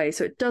always ways.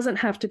 So it doesn't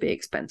have to be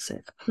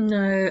expensive.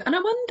 No. And I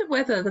wonder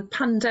whether the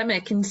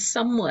pandemic in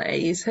some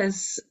ways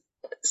has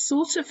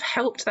sort of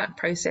helped that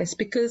process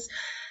because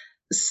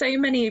so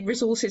many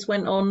resources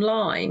went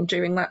online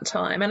during that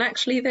time. And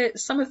actually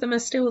some of them are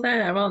still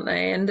there, aren't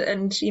they?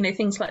 And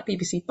things like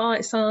BBC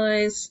Bite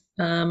Size,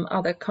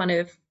 other kind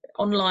of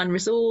online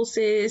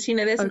resources,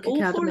 there's Oak an awful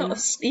Academy. lot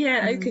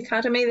of Oak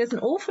Academy, there's an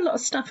awful lot of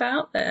stuff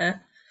out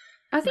there.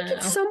 I think in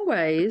some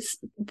ways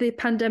the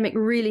pandemic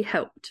really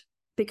helped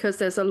because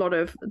there's a lot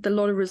of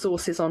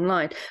resources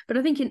online, but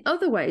I think in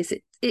other ways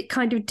it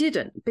kind of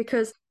didn't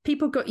because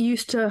people got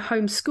used to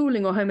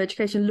homeschooling or home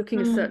education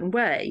looking a certain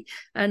way,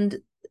 and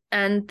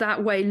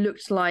that way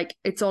looked like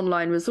it's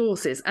online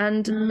resources.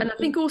 And I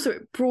think also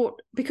it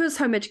brought, because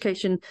home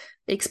education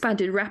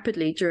expanded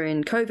rapidly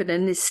during COVID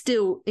and is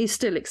still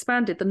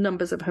expanded the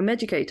numbers of home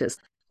educators.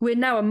 We're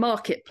now a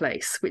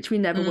marketplace, which we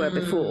never were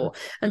before.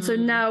 And so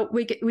now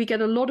we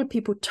get a lot of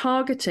people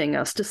targeting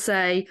us to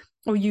say,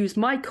 or use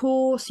my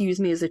course, use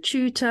me as a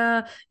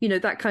tutor,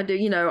 that kind of,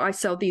 I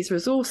sell these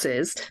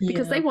resources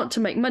because they want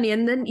to make money.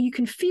 And then you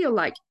can feel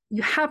like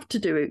you have to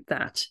do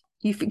that.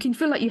 You can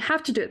feel like you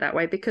have to do it that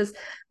way because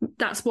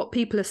that's what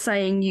people are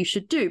saying you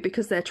should do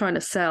because they're trying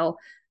to sell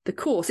the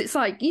course. It's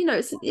like,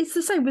 it's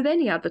the same with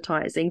any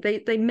advertising.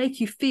 They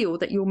make you feel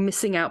that you're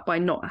missing out by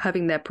not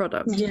having their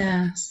product.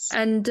 Yes.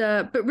 And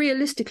but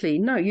realistically,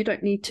 no, you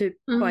don't need to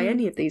buy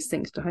any of these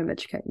things to home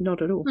educate.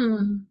 Not at all.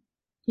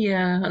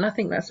 Yeah, and I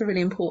think that's a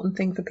really important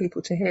thing for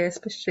people to hear,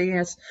 especially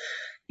as,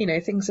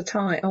 things are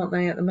tight, aren't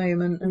they, at the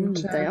moment? And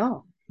they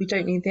are. We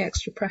don't need the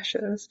extra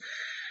pressures.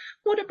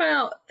 What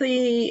about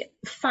the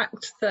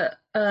fact that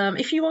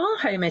if you are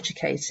home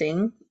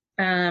educating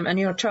and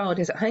your child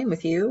is at home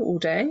with you all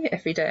day,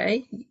 every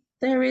day,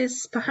 there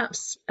is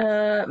perhaps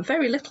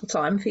very little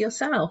time for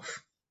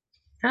yourself.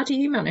 How do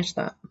you manage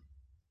that?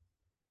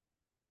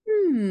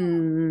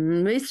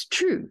 It's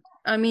true.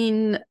 I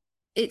mean,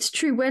 it's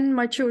true. When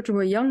my children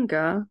were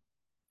younger,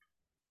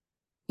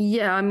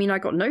 I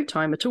got no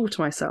time at all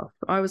to myself.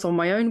 I was on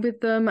my own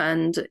with them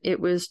and it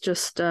was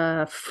just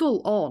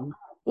full on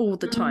all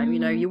the time.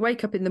 You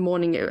wake up in the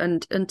morning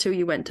and until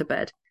you went to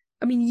bed.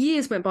 I mean,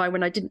 years went by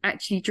when I didn't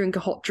actually drink a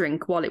hot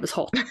drink while it was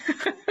hot.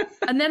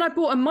 And then I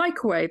bought a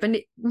microwave and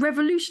it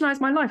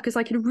revolutionized my life because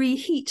I could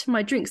reheat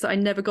my drinks that I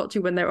never got to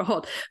when they were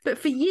hot. But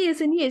for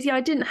years and years,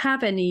 I didn't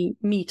have any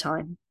me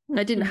time.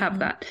 I didn't have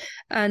that.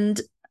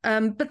 And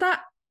but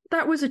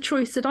that was a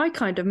choice that I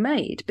kind of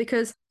made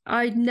because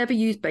I never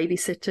used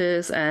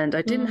babysitters and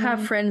I didn't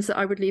have friends that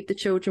I would leave the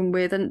children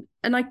with. And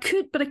I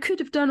could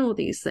have done all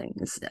these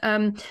things.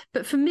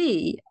 But for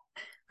me,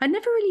 I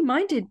never really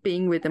minded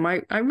being with them.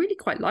 I really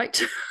quite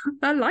liked,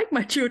 I liked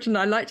my children.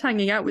 I liked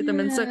hanging out with them.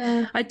 And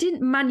so I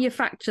didn't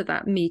manufacture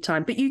that me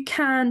time, but you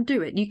can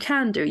do it. You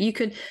can do it. You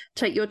can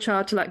take your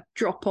child to like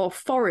drop off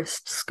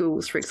forest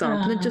schools, for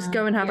example, and just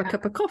go and have a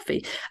cup of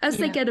coffee. As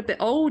they get a bit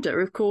older,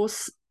 of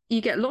course,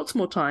 you get lots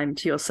more time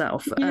to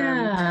yourself.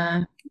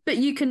 But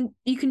you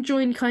can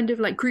join kind of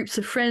like groups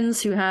of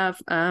friends who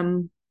have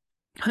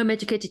home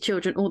educated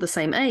children all the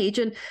same age,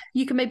 and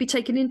you can maybe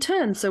take it in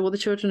turn. So all the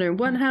children are in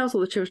one house, all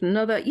the children in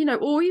another,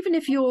 or even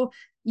if you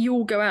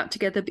all go out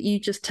together, but you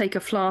just take a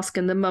flask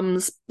and the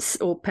mums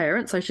or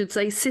parents, I should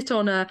say, sit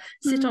on a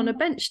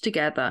bench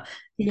together.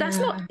 It's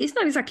not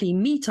exactly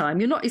me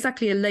time. You're not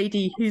exactly a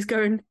lady who's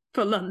going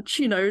for lunch,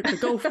 at the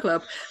golf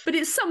club, but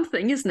it's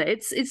something, isn't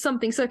it? It's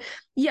something. So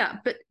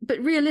but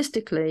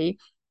realistically,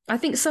 I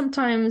think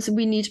sometimes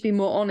we need to be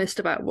more honest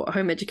about what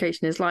home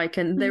education is like,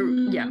 and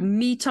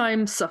me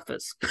time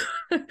suffers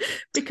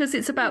because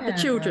it's about the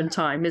children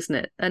time, isn't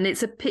it? And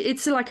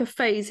it's like a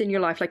phase in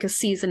your life, like a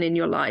season in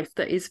your life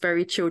that is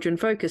very children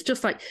focused.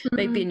 Just like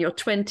maybe in your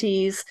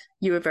 20s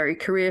you were very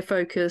career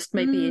focused,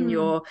 maybe in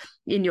your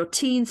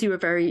teens you were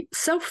very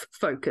self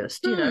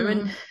focused,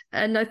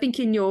 and I think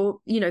in your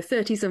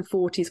 30s and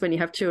 40s when you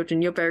have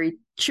children you're very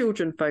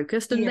children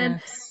focused, and then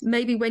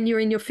maybe when you're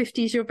in your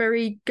 50s you're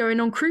very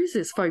going on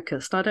cruises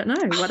focused. I don't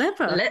know,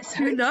 whatever.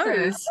 Who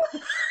knows?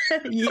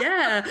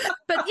 Yeah,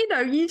 but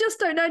you just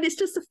don't know, and it's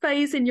just a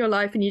phase in your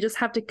life and you just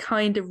have to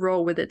kind of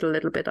roll with it a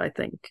little bit, I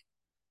think.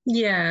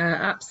 Yeah,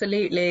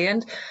 absolutely.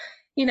 And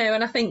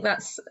and I think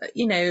that's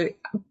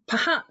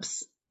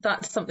perhaps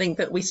that's something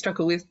that we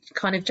struggle with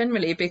kind of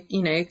generally,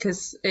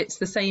 because it's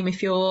the same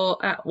if you're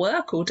at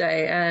work all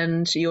day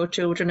and your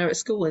children are at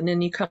school, and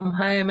then you come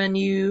home and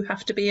you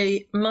have to be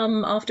a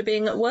mum after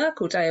being at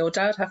work all day, or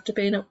dad after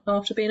being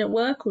at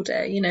work all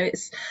day.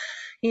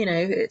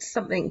 It's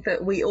something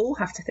that we all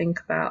have to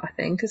think about, I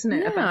think, isn't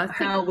it? About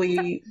how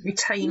we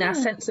retain our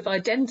sense of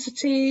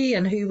identity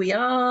and who we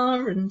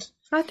are. And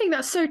I think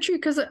that's so true,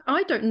 because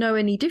I don't know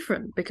any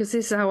different, because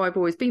this is how I've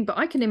always been. But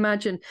I can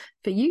imagine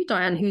for you,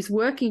 Diane, who's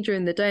working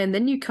during the day and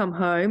then you come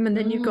home and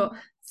then you've got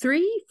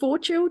 4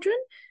 children.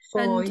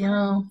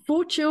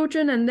 Four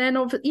children. And then,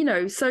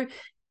 so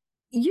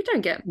you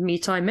don't get me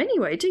time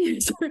anyway, do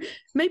you? So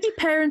maybe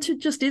parenthood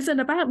just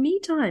isn't about me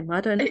time. I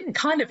don't know. It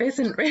kind of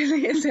isn't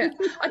really, is it?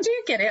 I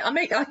do get it.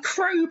 I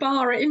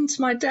crowbar it into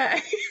my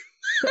day.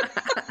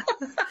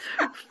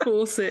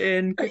 Force it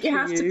in. But you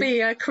have to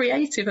be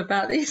creative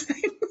about these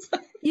things.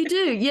 You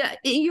do, yeah.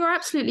 You're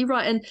absolutely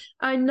right. And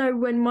I know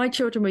when my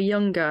children were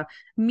younger,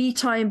 me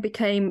time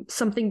became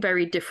something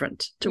very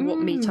different to what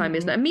me time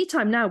is now. Me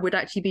time now would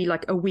actually be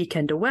like a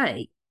weekend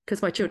away,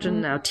 because my children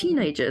are now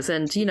teenagers,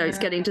 and it's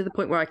getting to the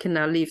point where I can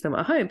now leave them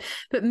at home.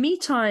 But me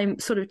time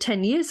sort of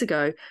 10 years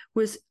ago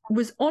was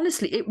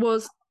honestly, it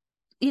was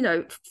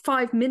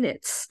 5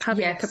 minutes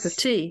having a cup of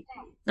tea.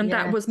 And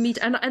that was me.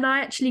 And I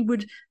actually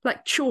would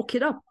like chalk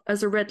it up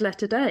as a red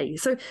letter day.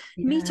 So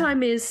me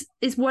time is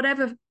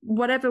whatever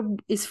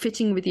is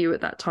fitting with you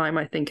at that time,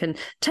 I think. And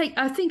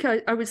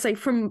I would say,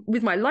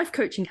 with my life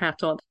coaching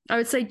hat on, I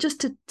would say just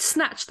to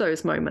snatch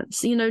those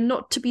moments,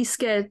 not to be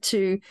scared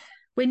to,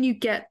 when you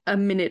get a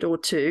minute or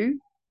two,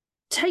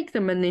 take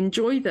them and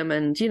enjoy them,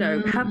 and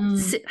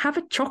have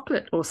a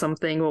chocolate or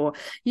something, or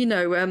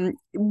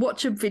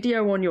watch a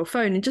video on your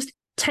phone and just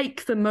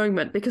take the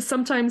moment. Because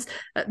sometimes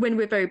when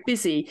we're very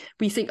busy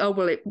we think, oh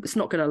well, it's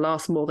not going to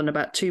last more than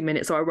about 2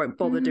 minutes, so I won't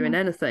bother doing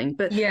anything.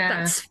 But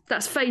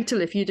that's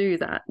fatal if you do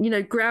that.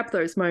 Grab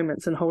those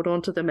moments and hold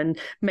on to them and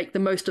make the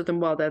most of them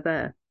while they're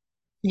there.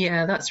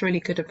 Yeah, that's really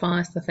good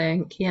advice, I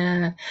think.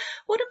 Yeah.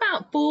 What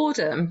about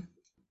boredom?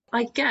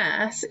 I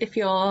guess if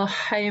you're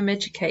home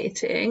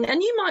educating,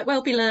 and you might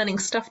well be learning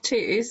stuff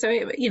too, so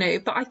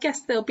but I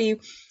guess there'll be,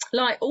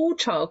 like all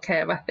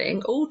childcare, I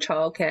think all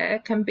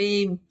childcare can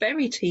be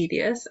very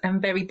tedious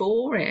and very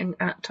boring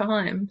at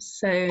times.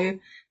 So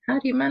how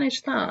do you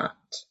manage that?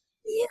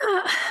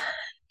 Yeah,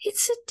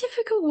 it's a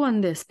difficult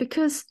one, this,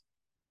 because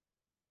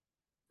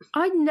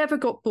I never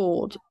got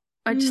bored.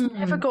 I just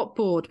never got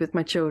bored with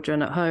my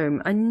children at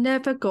home. I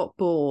never got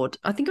bored.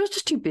 I think I was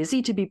just too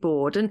busy to be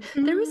bored. And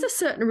there is a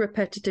certain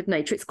repetitive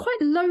nature. It's quite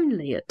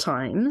lonely at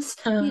times,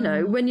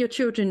 when your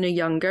children are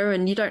younger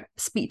and you don't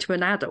speak to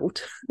an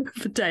adult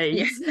for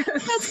days. Yes.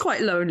 That's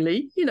quite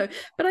lonely,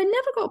 But I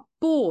never got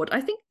bored.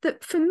 I think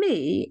that for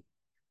me,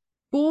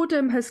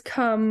 boredom has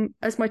come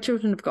as my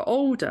children have got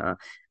older,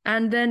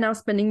 and they're now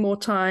spending more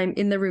time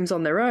in their rooms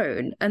on their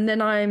own. And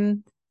then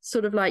I'm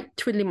sort of like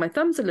twiddling my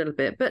thumbs a little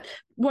bit. But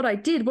what I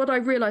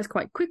realized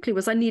quite quickly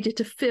was I needed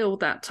to fill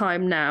that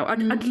time now.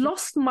 I'd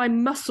lost my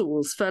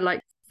muscles for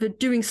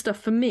doing stuff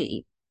for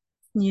me.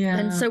 Yeah.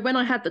 And so when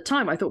I had the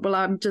time, I thought, well,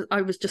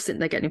 I was just sitting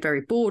there getting very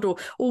bored, or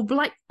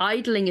like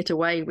idling it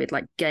away with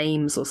like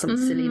games or some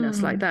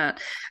silliness like that.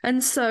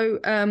 And so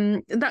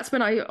that's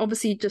when I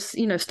obviously just,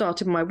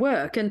 started my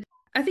work. And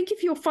I think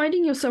if you're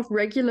finding yourself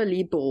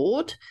regularly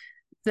bored,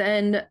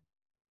 then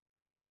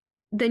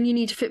then you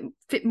need to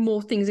fit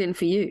more things in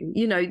for you.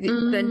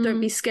 Then don't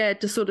be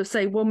scared to sort of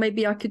say, well,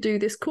 maybe I could do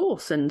this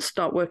course and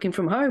start working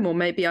from home, or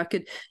maybe I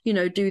could,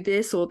 do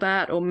this or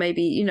that, or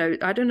maybe,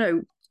 I don't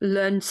know,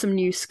 learn some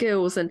new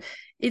skills. And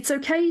it's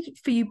okay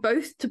for you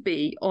both to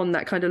be on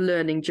that kind of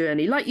learning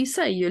journey. Like you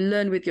say, you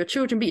learn with your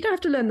children, but you don't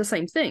have to learn the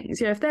same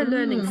things. If they're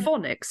learning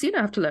phonics, you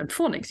don't have to learn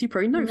phonics. You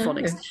probably know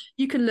phonics.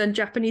 You can learn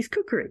Japanese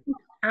cookery.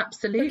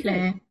 Absolutely.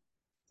 Okay.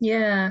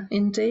 Yeah,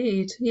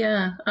 indeed.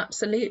 Yeah,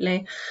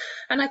 absolutely.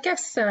 And I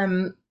guess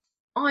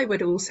I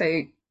would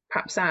also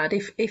perhaps add,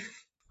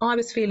 if I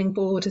was feeling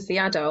bored as the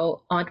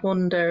adult, I'd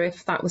wonder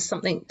if that was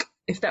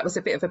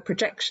a bit of a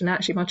projection.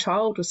 Actually, my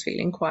child was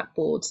feeling quite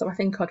bored. So I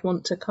think I'd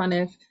want to kind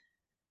of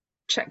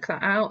check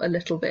that out a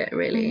little bit,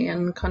 really,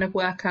 and kind of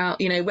work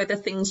out, whether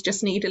things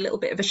just need a little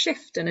bit of a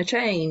shift and a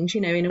change,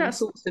 in all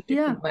sorts of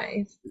different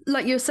ways.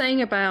 Like you're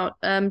saying about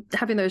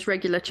having those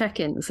regular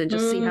check-ins and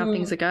just see how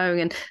things are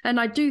going. And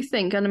I do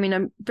think, and I mean,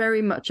 I'm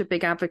very much a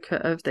big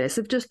advocate of this,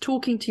 of just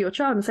talking to your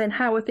child and saying,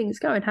 how are things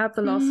going? How have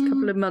the last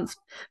couple of months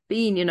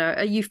been?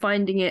 Are you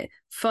finding it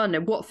fun?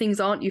 And what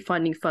things aren't you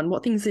finding fun?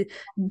 What things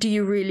do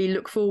you really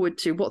look forward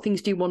to? What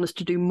things do you want us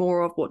to do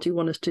more of? What do you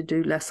want us to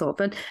do less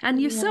of?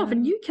 And yourself,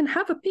 and you can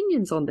have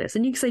opinions on this,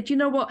 and you can say, do you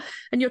know what?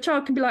 And your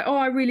child can be like, oh,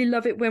 I really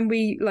love it when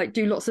we like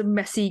do lots of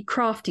messy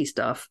crafty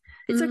stuff.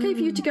 It's okay for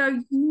you to go,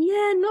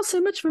 yeah, not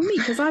so much for me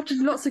because I have to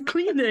do lots of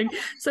cleaning.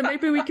 So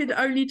maybe we could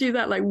only do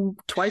that like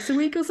twice a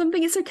week or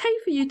something. It's okay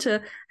for you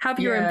to have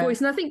your own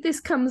voice. And I think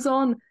this comes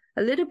on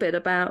a little bit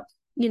about,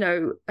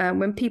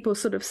 when people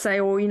sort of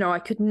say, oh, I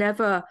could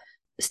never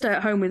stay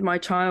at home with my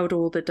child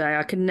all the day.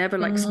 I could never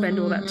like spend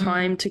all that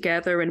time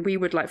together, and we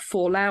would like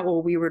fall out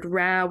or we would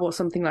row or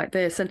something like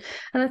this. And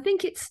I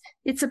think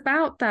it's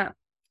about that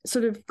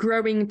sort of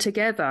growing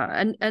together.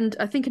 And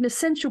I think an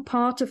essential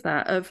part of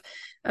that, of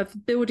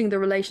building the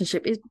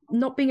relationship, is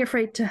not being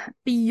afraid to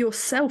be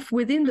yourself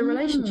within the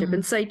relationship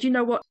and say, do you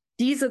know what?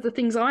 These are the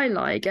things I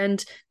like,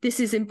 and this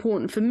is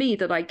important for me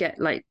that I get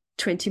like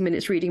 20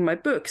 minutes reading my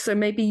book. So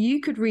maybe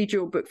you could read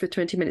your book for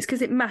 20 minutes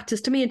because it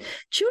matters to me. And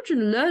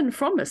children learn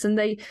from us, and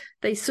they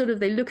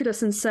look at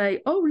us and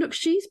say, oh, look,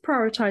 she's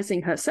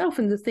prioritizing herself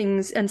and the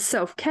things and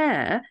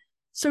self-care.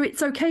 So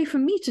it's okay for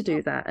me to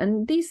do that.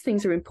 And these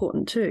things are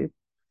important too.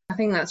 I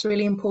think that's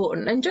really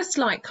important. And just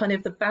like kind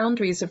of the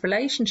boundaries of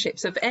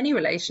relationships, of any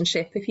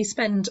relationship, if you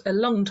spend a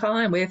long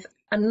time with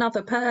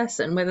another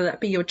person, whether that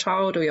be your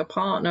child or your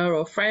partner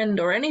or friend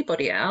or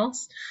anybody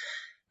else,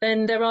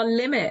 then there are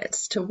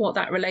limits to what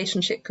that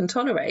relationship can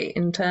tolerate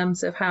in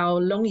terms of how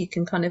long you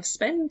can kind of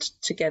spend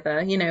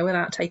together,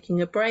 without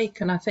taking a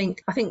break. And I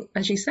think,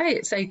 as you say,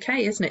 it's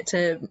okay, isn't it,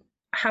 to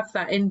have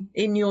that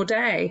in your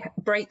day,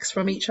 breaks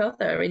from each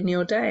other in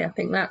your day. I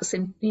think that's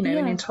an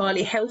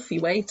entirely healthy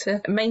way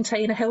to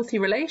maintain a healthy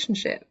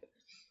relationship.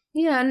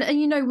 Yeah,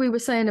 and we were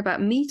saying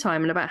about me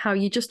time and about how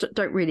you just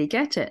don't really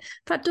get it.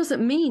 That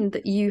doesn't mean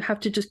that you have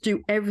to just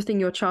do everything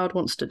your child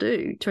wants to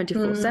do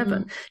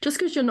 24/7. Just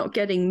because you're not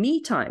getting me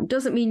time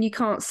doesn't mean you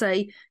can't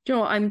say,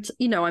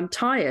 I'm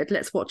tired.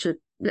 Let's watch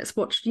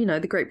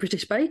The Great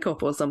British Bake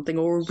Off or something,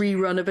 or a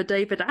rerun of a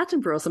David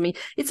Attenborough or something.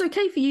 It's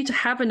okay for you to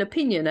have an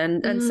opinion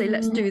and say,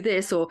 let's do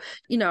this, or,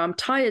 I'm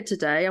tired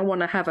today. I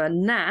want to have a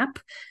nap.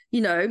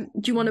 Do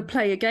you want to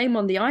play a game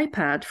on the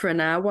iPad for an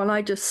hour while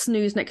I just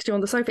snooze next to you on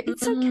the sofa?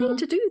 It's okay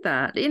to do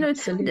that.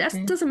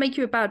 That doesn't make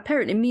you a bad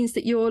parent. It means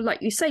that you're,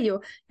 like you say,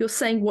 you're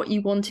saying what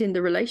you want in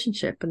the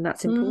relationship, and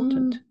that's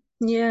important.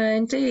 Yeah,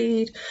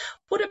 indeed.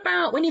 What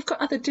about when you've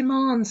got other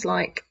demands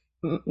like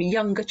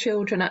younger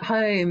children at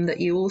home that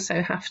you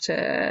also have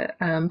to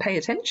pay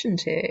attention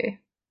to?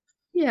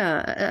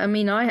 Yeah, I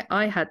mean,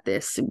 I had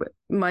this.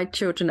 My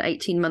children are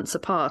 18 months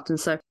apart. And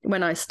so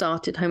when I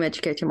started home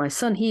educating my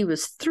son, he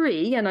was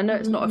 3. And I know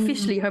it's not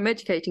officially home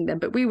educating them,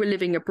 but we were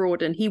living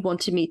abroad and he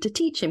wanted me to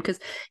teach him because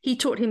he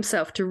taught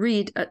himself to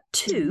read at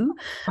 2.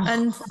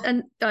 And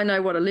I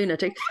know, what a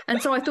lunatic.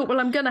 And so I thought, well,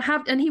 I'm going to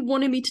have, and he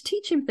wanted me to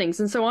teach him things.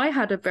 And so I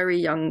had a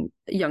very young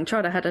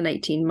child. I had an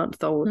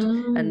 18-month-old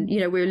and,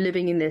 we were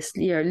living in this,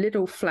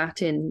 little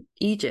flat in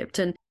Egypt.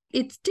 And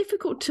it's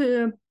difficult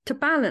to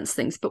balance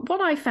things. But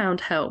what I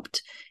found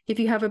helped, if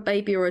you have a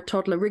baby or a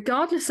toddler,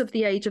 regardless of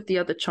the age of the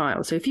other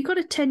child. So if you've got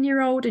a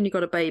 10-year-old and you've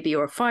got a baby,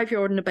 or a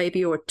 5-year-old and a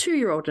baby, or a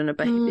 2-year-old and a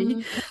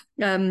baby,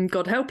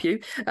 God help you.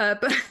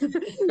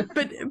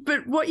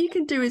 But what you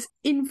can do is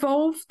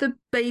involve the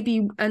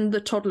baby and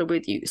the toddler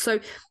with you. So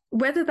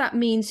whether that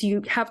means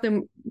you have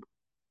them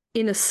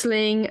in a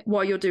sling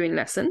while you're doing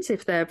lessons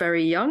if they're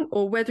very young,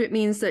 or whether it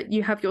means that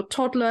you have your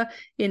toddler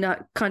in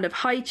a kind of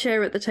high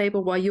chair at the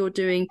table while you're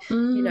doing,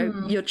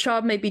 your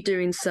child may be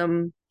doing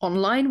some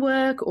online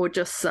work or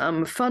just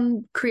some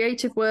fun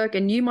creative work,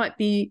 and you might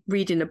be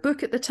reading a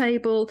book at the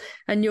table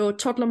and your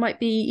toddler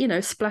might be,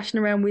 splashing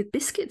around with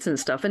biscuits and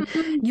stuff, and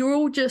you're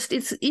all just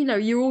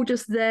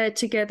there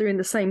together in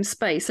the same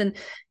space. And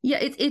yeah,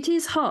 it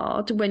is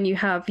hard when you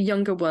have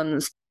younger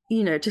ones,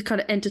 to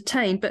kind of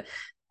entertain, but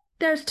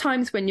there's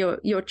times when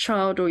your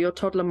child or your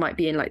toddler might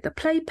be in like the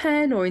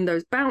playpen or in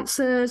those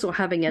bouncers or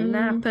having a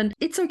nap, and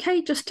it's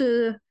okay just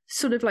to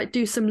sort of like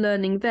do some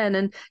learning then.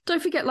 And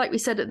don't forget, like we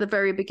said at the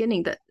very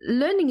beginning, that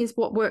learning is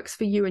what works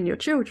for you and your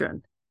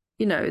children.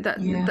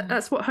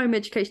 That's what home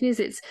education is.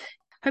 It's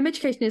home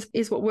education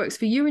is what works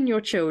for you and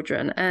your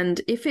children.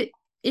 And if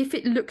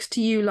it looks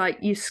to you like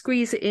you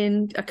squeeze it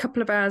in a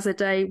couple of hours a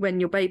day when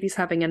your baby's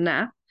having a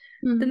nap,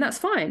 then that's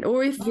fine.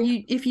 Or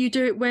if you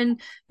do it when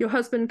your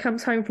husband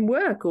comes home from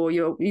work, or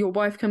your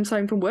wife comes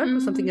home from work or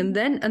something, and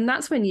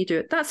that's when you do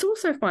it, that's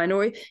also fine.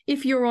 Or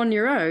if you're on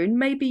your own,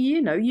 maybe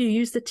you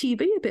use the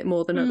TV a bit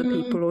more than other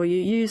people, or you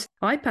use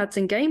iPads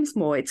and games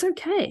more. It's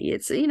okay.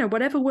 It's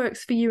whatever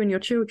works for you and your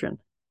children.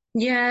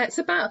 Yeah, I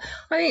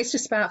think it's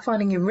just about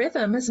finding a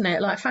rhythm, isn't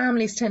it? Like,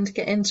 families tend to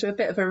get into a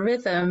bit of a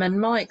rhythm,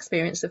 and my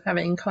experience of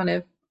having kind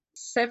of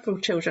several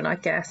children, I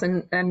guess,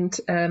 and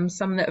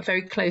some that are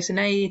very close in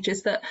age,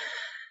 is that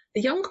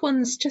the young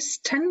ones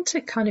just tend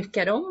to kind of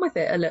get on with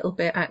it a little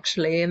bit,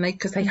 actually, and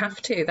they have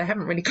to. They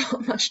haven't really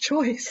got much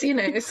choice,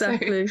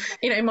 Exactly.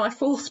 So, my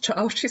fourth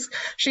child, she's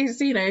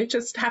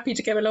just happy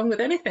to go along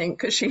with anything,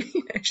 because she's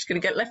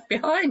going to get left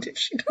behind if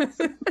she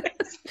doesn't.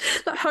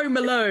 Like Home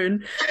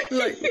Alone,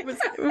 like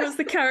was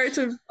the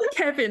character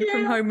Kevin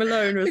from Home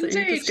Alone? Was it?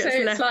 He just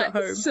gets left at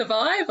home.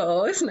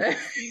 Survival, isn't it?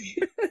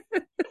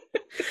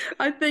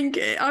 I think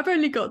I've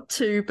only got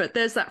two, but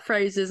there's that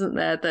phrase, isn't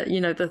there, that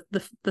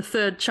the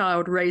third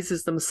child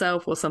raises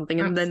themselves or something,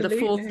 and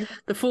Absolutely. then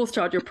the fourth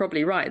child, you're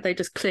probably right, they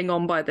just cling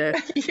on by their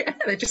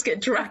they just get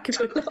dragged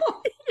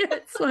along. Yeah,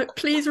 it's like,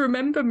 please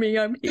remember me,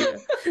 I'm here.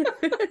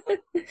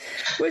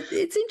 Well,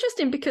 it's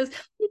interesting because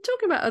you're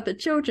talking about other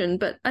children,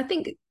 but I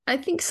think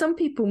some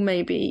people,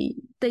 maybe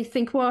they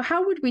think, well,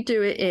 how would we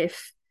do it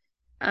if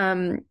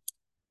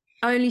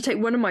I only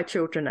take one of my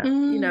children out,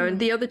 and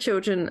the other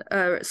children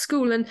are at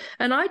school, and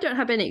I don't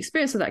have any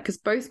experience of that because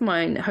both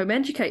mine home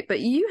educate.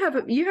 But you have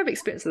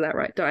experience of that,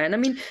 right, Diane? I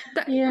mean,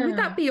 would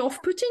that be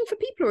off-putting for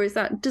people, or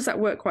does that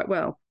work quite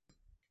well?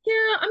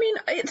 Yeah, I mean,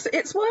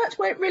 it's worked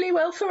really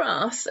well for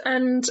us,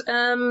 and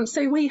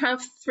so we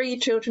have 3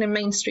 children in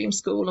mainstream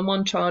school and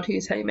 1 child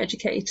who's home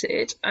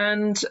educated,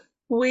 and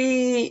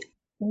we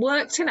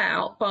worked it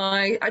out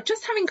by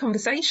just having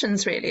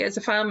conversations, really, as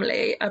a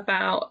family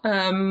about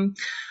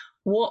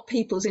what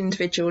people's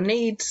individual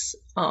needs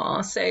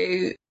are.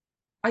 So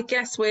I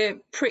guess we're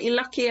pretty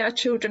lucky. Our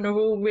children are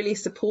all really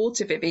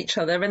supportive of each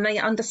other, and they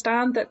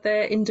understand that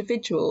they're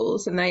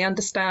individuals, and they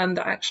understand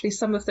that actually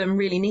some of them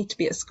really need to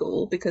be at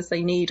school because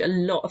they need a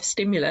lot of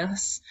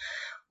stimulus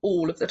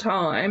all of the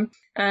time.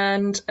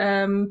 And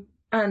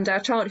our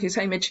child who's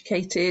home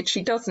educated,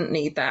 she doesn't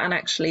need that, and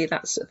actually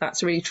that's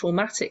really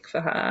traumatic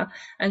for her,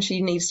 and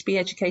she needs to be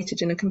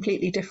educated in a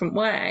completely different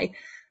way.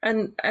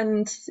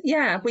 And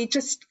yeah, we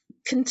just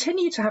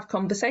continue to have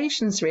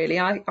conversations, really.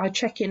 I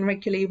check in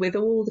regularly with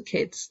all the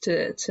kids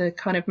to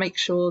kind of make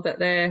sure that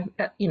they're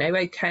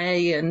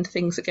okay and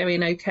things are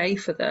going okay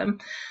for them.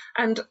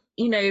 And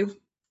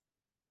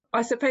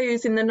I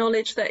suppose in the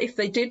knowledge that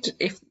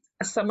if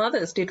some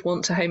others did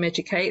want to home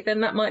educate,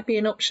 then that might be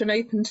an option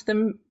open to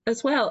them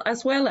as well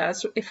as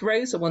if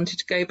Rosa wanted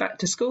to go back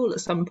to school at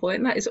some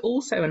point, that is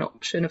also an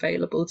option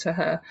available to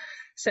her.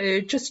 So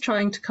just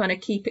trying to kind of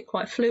keep it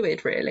quite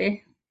fluid,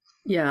 really.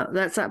 Yeah,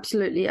 that's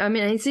absolutely. I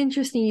mean, it's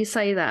interesting you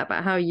say that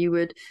about how you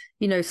would,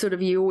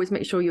 you always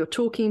make sure you're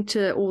talking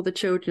to all the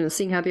children and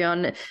seeing how they are.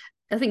 And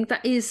I think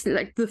that is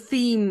like the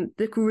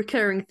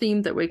recurring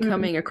theme that we're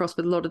coming across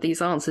with a lot of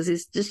these answers,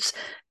 is just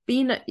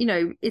being,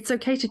 it's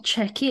okay to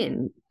check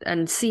in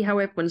and see how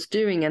everyone's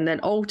doing, and then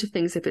alter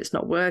things if it's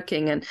not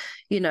working. And,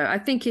 I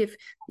think if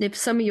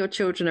some of your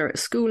children are at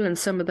school and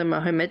some of them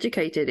are home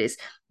educated,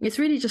 it's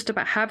really just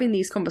about having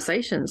these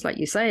conversations, like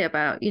you say,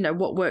 about,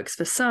 what works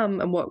for some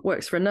and what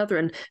works for another.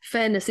 And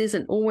fairness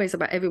isn't always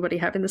about everybody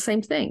having the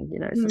same thing.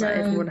 It's about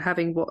everyone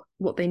having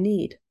what they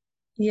need.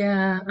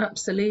 Yeah,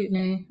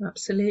 absolutely.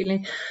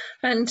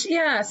 And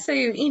yeah, so,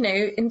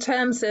 in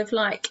terms of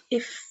like,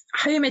 if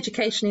home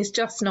education is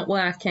just not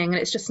working and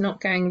it's just not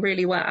going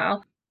really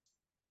well,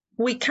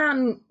 we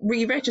can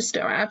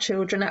re-register our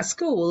children at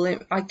school.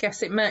 I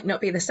guess it might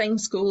not be the same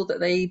school that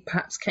they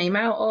perhaps came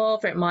out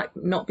of. It might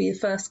not be the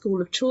first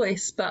school of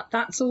choice, but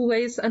that's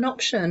always an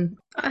option.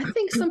 I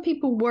think some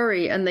people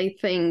worry and they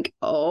think,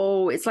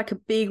 oh, it's like a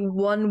big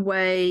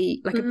one-way,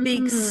 like a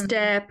big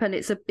step, and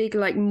it's a big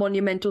like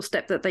monumental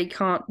step that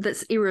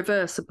that's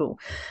irreversible.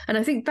 And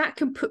I think that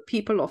can put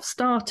people off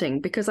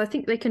starting, because I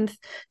think they can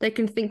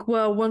think,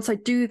 well, once I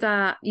do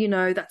that,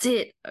 that's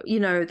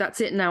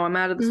it now, I'm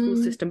out of the school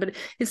system. But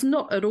it's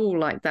not at all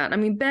like that. I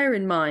mean, bear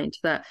in mind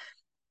that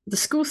the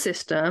school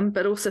system,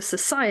 but also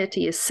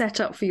society, is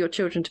set up for your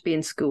children to be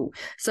in school.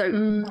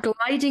 So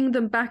gliding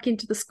them back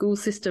into the school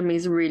system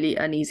is really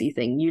an easy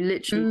thing. You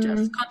literally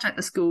just contact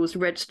the schools,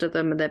 register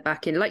them, and they're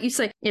back in. Like you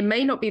say, it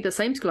may not be the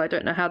same school. I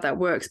don't know how that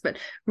works, but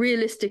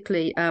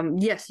realistically,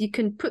 yes, you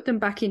can put them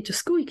back into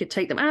school. You could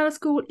take them out of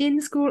school,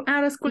 in school,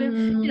 out of school.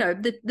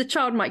 The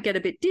child might get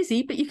a bit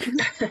dizzy, but you can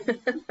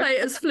play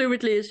it as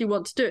fluidly as you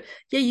want to do it.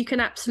 Yeah, you can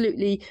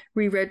absolutely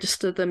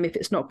re-register them if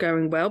it's not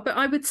going well. But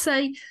I would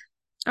say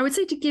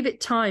to give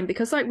it time,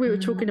 because like we were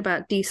talking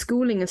about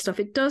deschooling and stuff,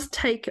 it does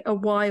take a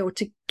while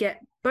to get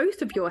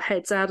both of your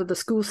heads out of the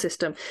school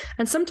system.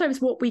 And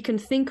sometimes what we can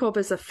think of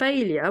as a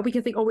failure, we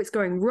can think, oh, it's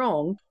going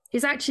wrong,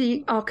 is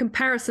actually our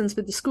comparisons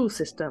with the school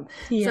system.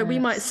 Yes. So we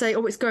might say,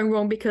 oh, it's going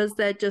wrong because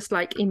they're just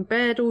like in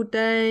bed all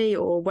day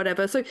or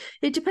whatever. So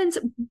it depends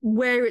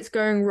where it's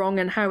going wrong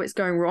and how it's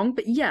going wrong.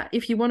 But yeah,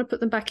 if you want to put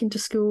them back into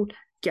school,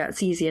 yeah,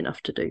 it's easy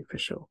enough to do for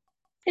sure.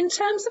 In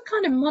terms of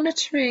kind of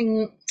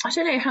monitoring, I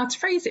don't know how to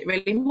phrase it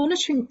really,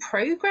 monitoring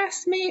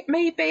progress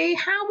maybe,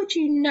 how would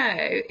you know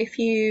if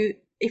you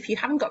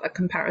haven't got a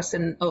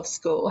comparison of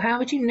school, how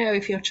would you know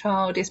if your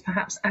child is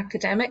perhaps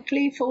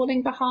academically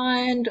falling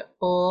behind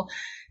or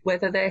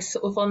whether they're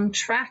sort of on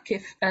track,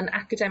 if an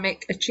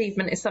academic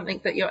achievement is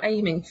something that you're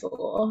aiming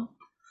for?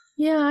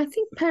 Yeah, I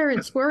think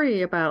parents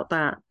worry about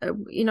that.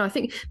 I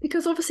think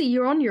because obviously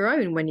you're on your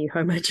own when you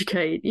home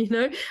educate,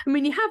 I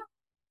mean, you have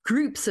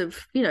groups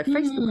of,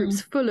 Facebook groups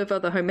full of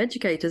other home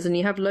educators, and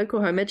you have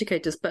local home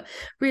educators, but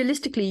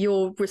realistically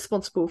you're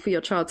responsible for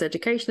your child's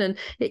education, and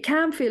it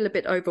can feel a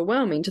bit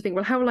overwhelming to think,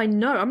 well, how will I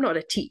know? I'm not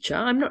a teacher,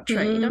 I'm not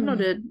trained,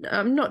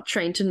 I'm not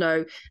trained to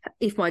know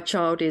if my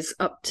child is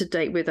up to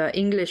date with her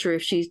English or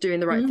if she's doing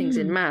the right things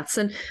in maths.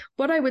 And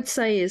what I would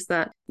say is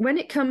that when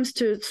it comes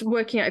to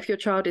working out if your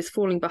child is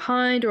falling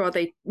behind or are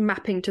they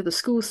mapping to the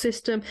school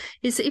system,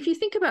 is if you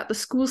think about the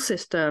school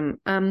system,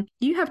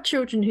 you have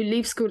children who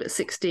leave school at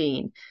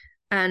 16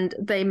 and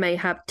they may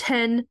have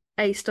 10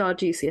 A-star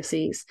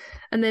GCSEs.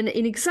 And then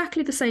in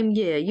exactly the same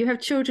year, you have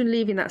children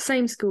leaving that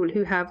same school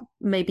who have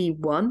maybe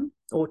 1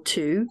 or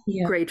 2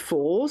 grade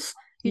 4s,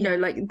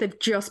 like they've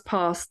just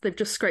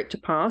scraped a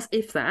pass,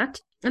 if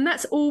that. And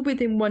that's all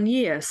within 1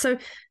 year. So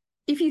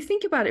if you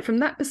think about it from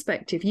that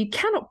perspective, you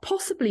cannot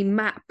possibly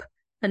map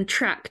and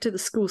track to the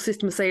school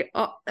system and say,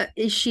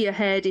 is she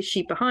ahead, is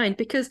she behind?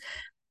 Because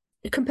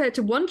compared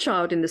to one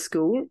child in the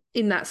school,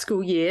 in that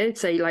school year,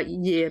 say like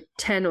year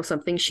 10 or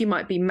something, she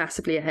might be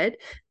massively ahead.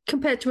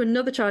 Compared to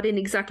another child in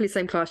exactly the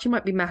same class, she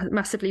might be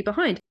massively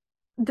behind.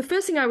 The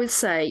first thing I would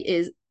say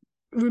is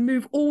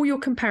remove all your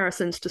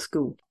comparisons to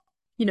school.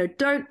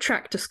 Don't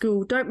track to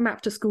school, don't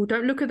map to school,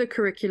 don't look at the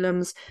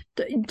curriculums,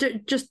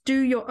 just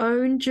do your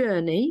own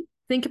journey.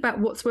 Think about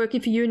what's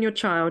working for you and your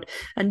child,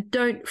 and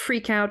don't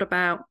freak out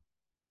about,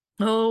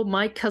 oh,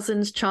 my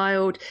cousin's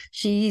child,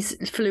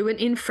 she's fluent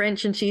in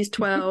French and she's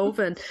 12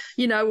 and,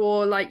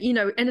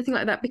 or anything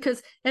like that,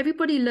 because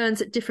everybody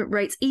learns at different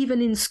rates,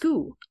 even in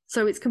school.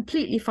 So it's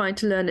completely fine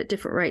to learn at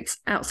different rates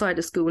outside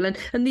of school.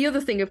 And the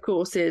other thing, of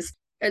course, is,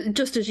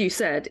 just as you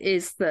said,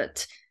 is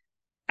that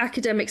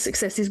academic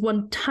success is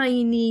one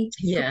tiny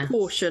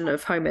proportion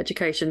of home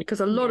education,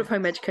 because a lot of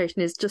home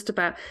education is just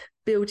about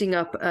building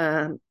up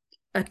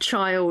a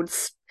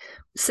child's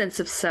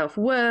sense of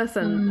self-worth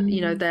and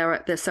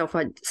their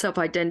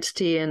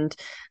self-identity, and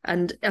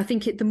I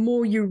think the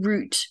more you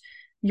root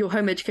your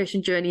home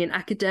education journey in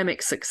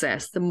academic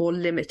success, the more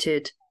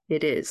limited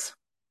it is.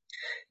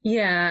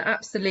 Yeah,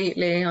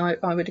 absolutely.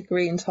 I would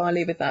agree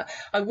entirely with that.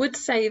 I would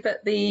say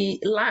that the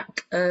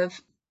lack of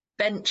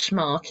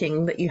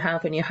benchmarking that you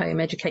have when you're home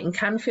educating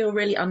can feel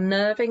really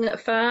unnerving at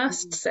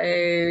first. So,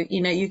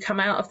 you come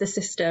out of the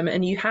system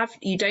and you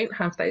don't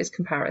have those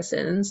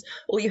comparisons,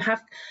 or you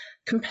have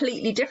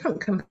completely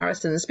different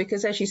comparisons,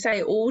 because as you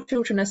say, all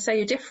children are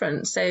so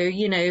different. So,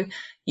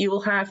 you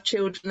will have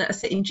children that are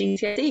sitting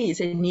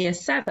GCSEs in year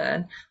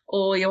 7,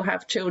 or you'll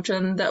have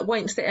children that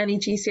won't sit any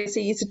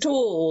GCSEs at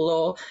all,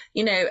 or,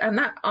 and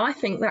that, I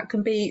think that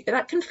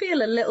can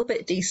feel a little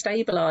bit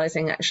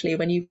destabilizing actually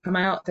when you come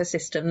out the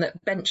system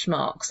that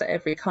benchmarks at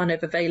every kind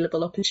of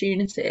available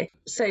opportunity.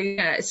 So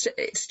yeah,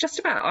 it's just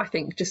about, I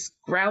think, just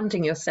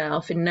grounding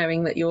yourself in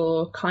knowing that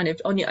you're kind of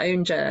on your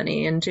own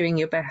journey and doing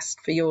your best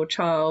for your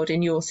child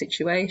in your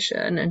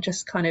situation, and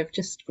just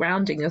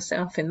grounding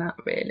yourself in that,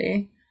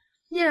 really.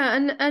 Yeah,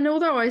 and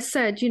although I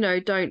said,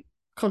 don't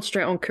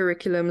concentrate on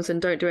curriculums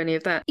and don't do any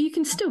of that, you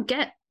can still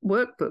get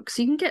workbooks.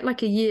 You can get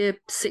like a year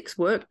 6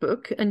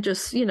 workbook and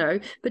just,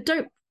 but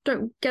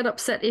don't get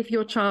upset if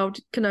your child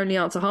can only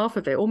answer half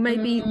of it, or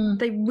maybe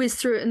they whiz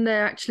through it and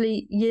they're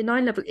actually year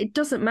 9 level. It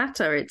doesn't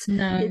matter. It's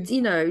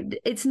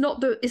not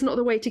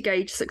the way to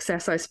gauge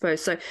success, I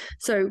suppose.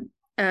 So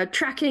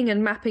tracking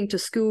and mapping to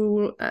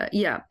school,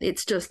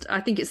 it's just, I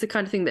think it's the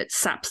kind of thing that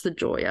saps the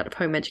joy out of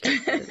home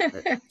education.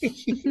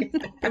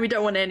 And we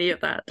don't want any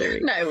of that, do we?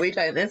 No, we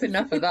don't. There's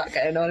enough of that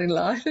going on in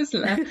life,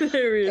 isn't there?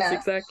 There is,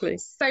 exactly.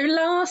 So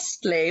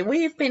lastly,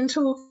 we've been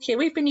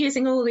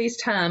using all these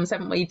terms,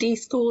 haven't we?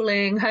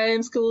 Deschooling,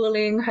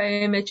 homeschooling,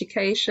 home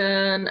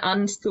education,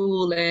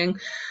 unschooling.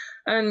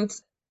 And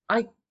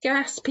I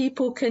guess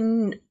people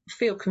can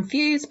feel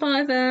confused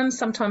by them.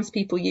 Sometimes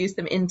people use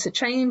them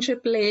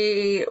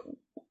interchangeably.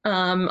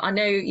 I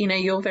know,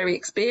 you're very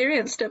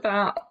experienced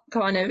about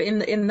kind of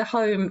in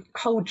the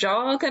whole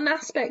jargon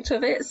aspect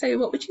of it. So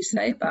what would you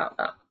say about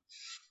that?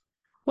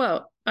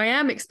 Well, I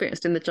am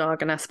experienced in the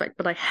jargon aspect,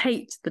 but I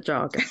hate the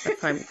jargon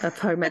of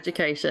home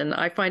education.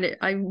 I find it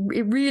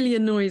really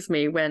annoys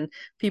me when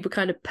people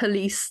kind of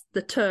police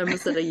the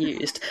terms that are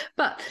used.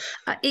 But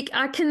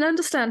I can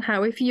understand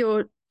how, if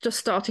you're just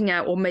starting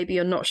out, or maybe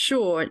you're not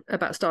sure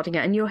about starting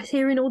out, and you're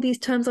hearing all these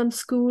terms,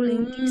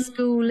 unschooling,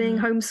 deschooling,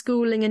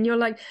 homeschooling, and you're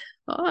like,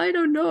 oh, I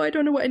don't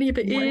know what any of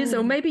it is.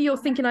 Or maybe you're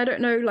thinking, I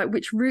don't know, like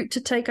which route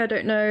to take, I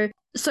don't know.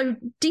 So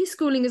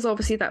deschooling is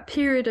obviously that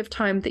period of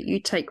time that you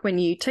take when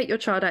you take your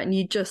child out and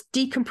you just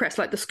decompress,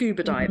 like the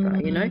scuba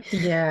diver, you know?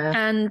 Yeah.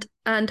 And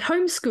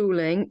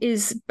homeschooling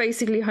is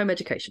basically home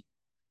education.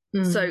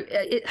 So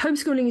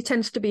homeschooling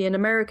tends to be an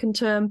American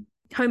term.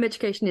 Home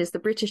education is the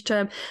British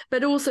term,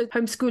 but also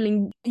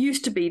homeschooling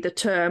used to be the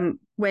term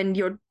when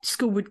your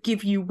school would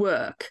give you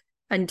work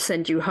and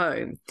send you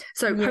home.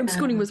 So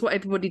homeschooling was what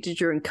everybody did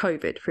during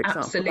COVID, for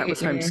example. Absolutely. That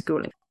was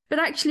homeschooling. But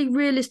actually,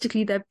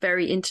 realistically, they're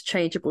very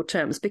interchangeable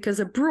terms,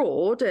 because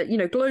abroad,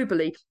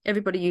 globally,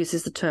 everybody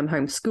uses the term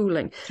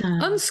homeschooling.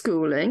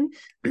 Unschooling,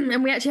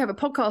 and we actually have a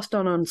podcast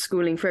on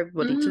unschooling for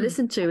everybody to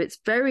listen to. It's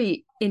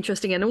very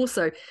interesting, and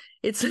also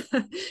it's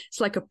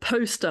like a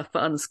poster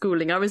for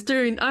unschooling.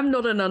 I'm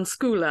not an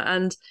unschooler,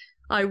 and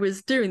I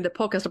was doing the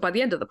podcast, and by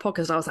the end of the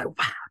podcast, I was like,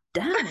 wow,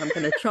 damn, I'm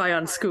going to try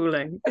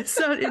unschooling.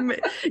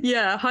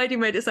 Heidi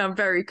made it sound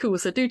very cool,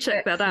 so do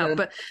check that out.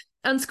 But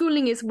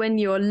unschooling is when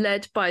you're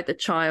led by the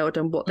child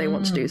and what they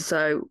want to do.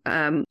 So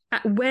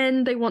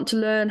when they want to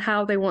learn,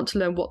 how they want to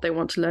learn, what they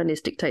want to learn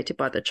is dictated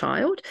by the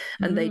child,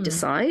 and they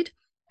decide.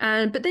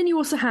 But then you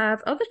also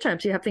have other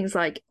terms. You have things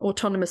like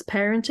autonomous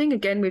parenting.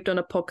 Again, we've done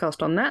a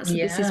podcast on that. So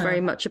this is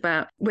very much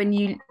about when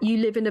you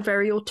live in a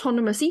very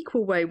autonomous,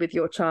 equal way with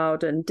your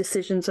child, and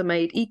decisions are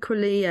made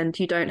equally, and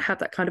you don't have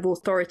that kind of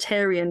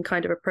authoritarian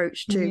kind of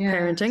approach to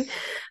parenting.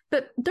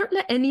 But don't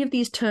let any of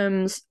these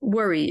terms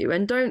worry you,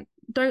 and don't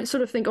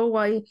sort of think,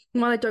 I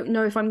don't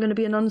know if I'm going to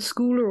be an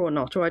unschooler or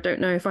not, or I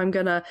don't know if I'm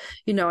going to,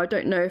 I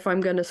don't know if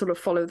I'm going to sort of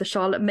follow the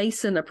Charlotte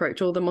Mason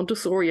approach, or the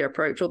Montessori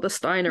approach, or the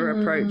Steiner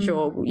approach,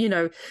 or,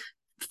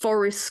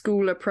 Forest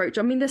School approach.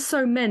 I mean, there's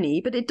so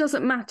many, but it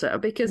doesn't matter,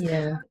 because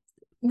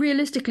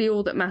realistically,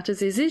 all that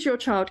matters is your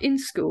child in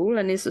school,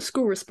 and is the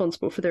school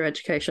responsible for their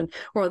education,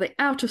 or are they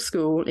out of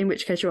school, in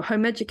which case you're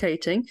home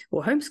educating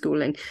or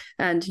homeschooling,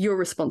 and you're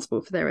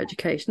responsible for their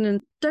education. And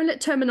don't let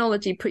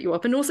terminology put you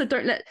off, and also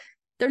don't let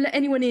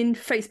anyone in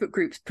Facebook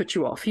groups put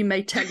you off. You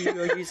may tell you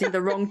you're using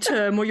the wrong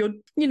term, or you're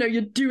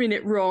doing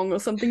it wrong or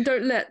something.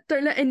 Don't let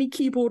any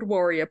keyboard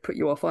warrior put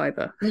you off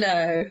either.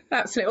 No,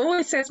 absolutely. It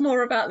always says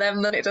more about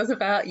them than it does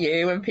about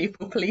you when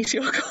people police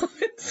your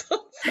comments on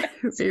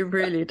Facebook. It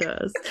really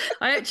does.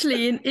 I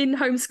actually, in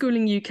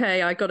Homeschooling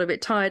UK, I got a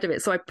bit tired of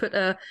it, so I put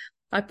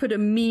a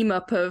meme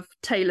up of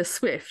Taylor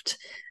Swift,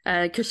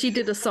 because she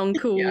did a song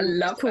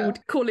called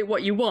Call It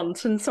What You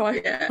Want. And so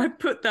I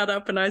put that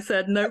up, and I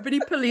said, nobody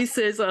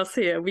polices us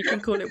here. We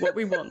can call it what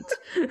we want.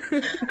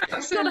 You've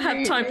got to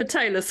have time for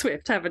Taylor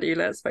Swift, haven't you?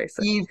 Let's face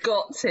it. You've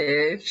got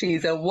to.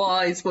 She's a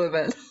wise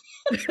woman.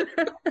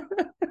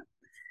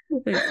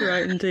 That's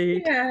right,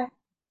 indeed. Yeah.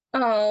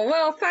 Oh,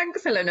 well,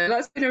 thanks, Eleanor.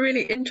 That's been a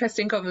really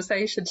interesting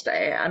conversation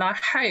today, and I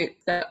hope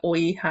that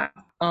we have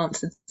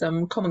answered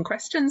some common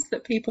questions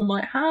that people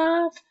might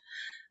have,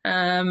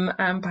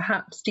 and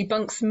perhaps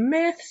debunked some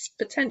myths,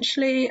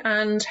 potentially,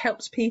 and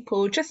helped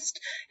people just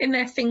in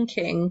their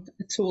thinking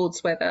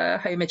towards whether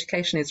home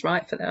education is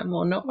right for them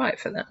or not right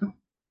for them.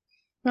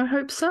 I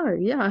hope so.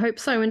 Yeah, I hope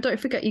so. And don't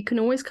forget, you can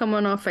always come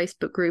on our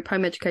Facebook group,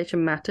 Home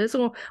Education Matters,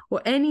 or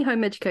any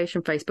home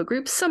education Facebook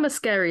group. Some are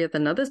scarier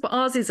than others, but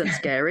ours isn't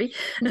scary.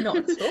 Not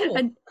at all.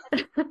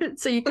 And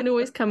so you can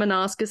always come and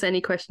ask us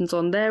any questions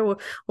on there,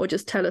 or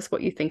just tell us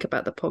what you think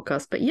about the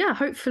podcast. But yeah,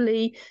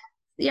 hopefully,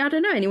 I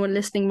don't know, anyone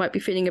listening might be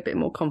feeling a bit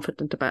more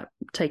confident about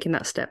taking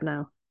that step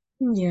now.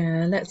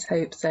 Yeah, let's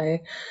hope so.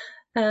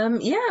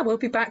 We'll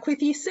be back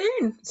with you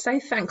soon. So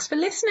thanks for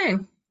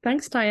listening.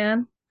 Thanks,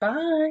 Diane.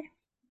 Bye.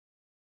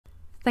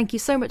 Thank you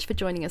so much for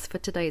joining us for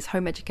today's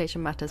Home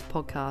Education Matters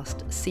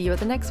podcast. See you at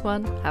the next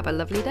one. Have a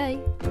lovely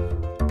day.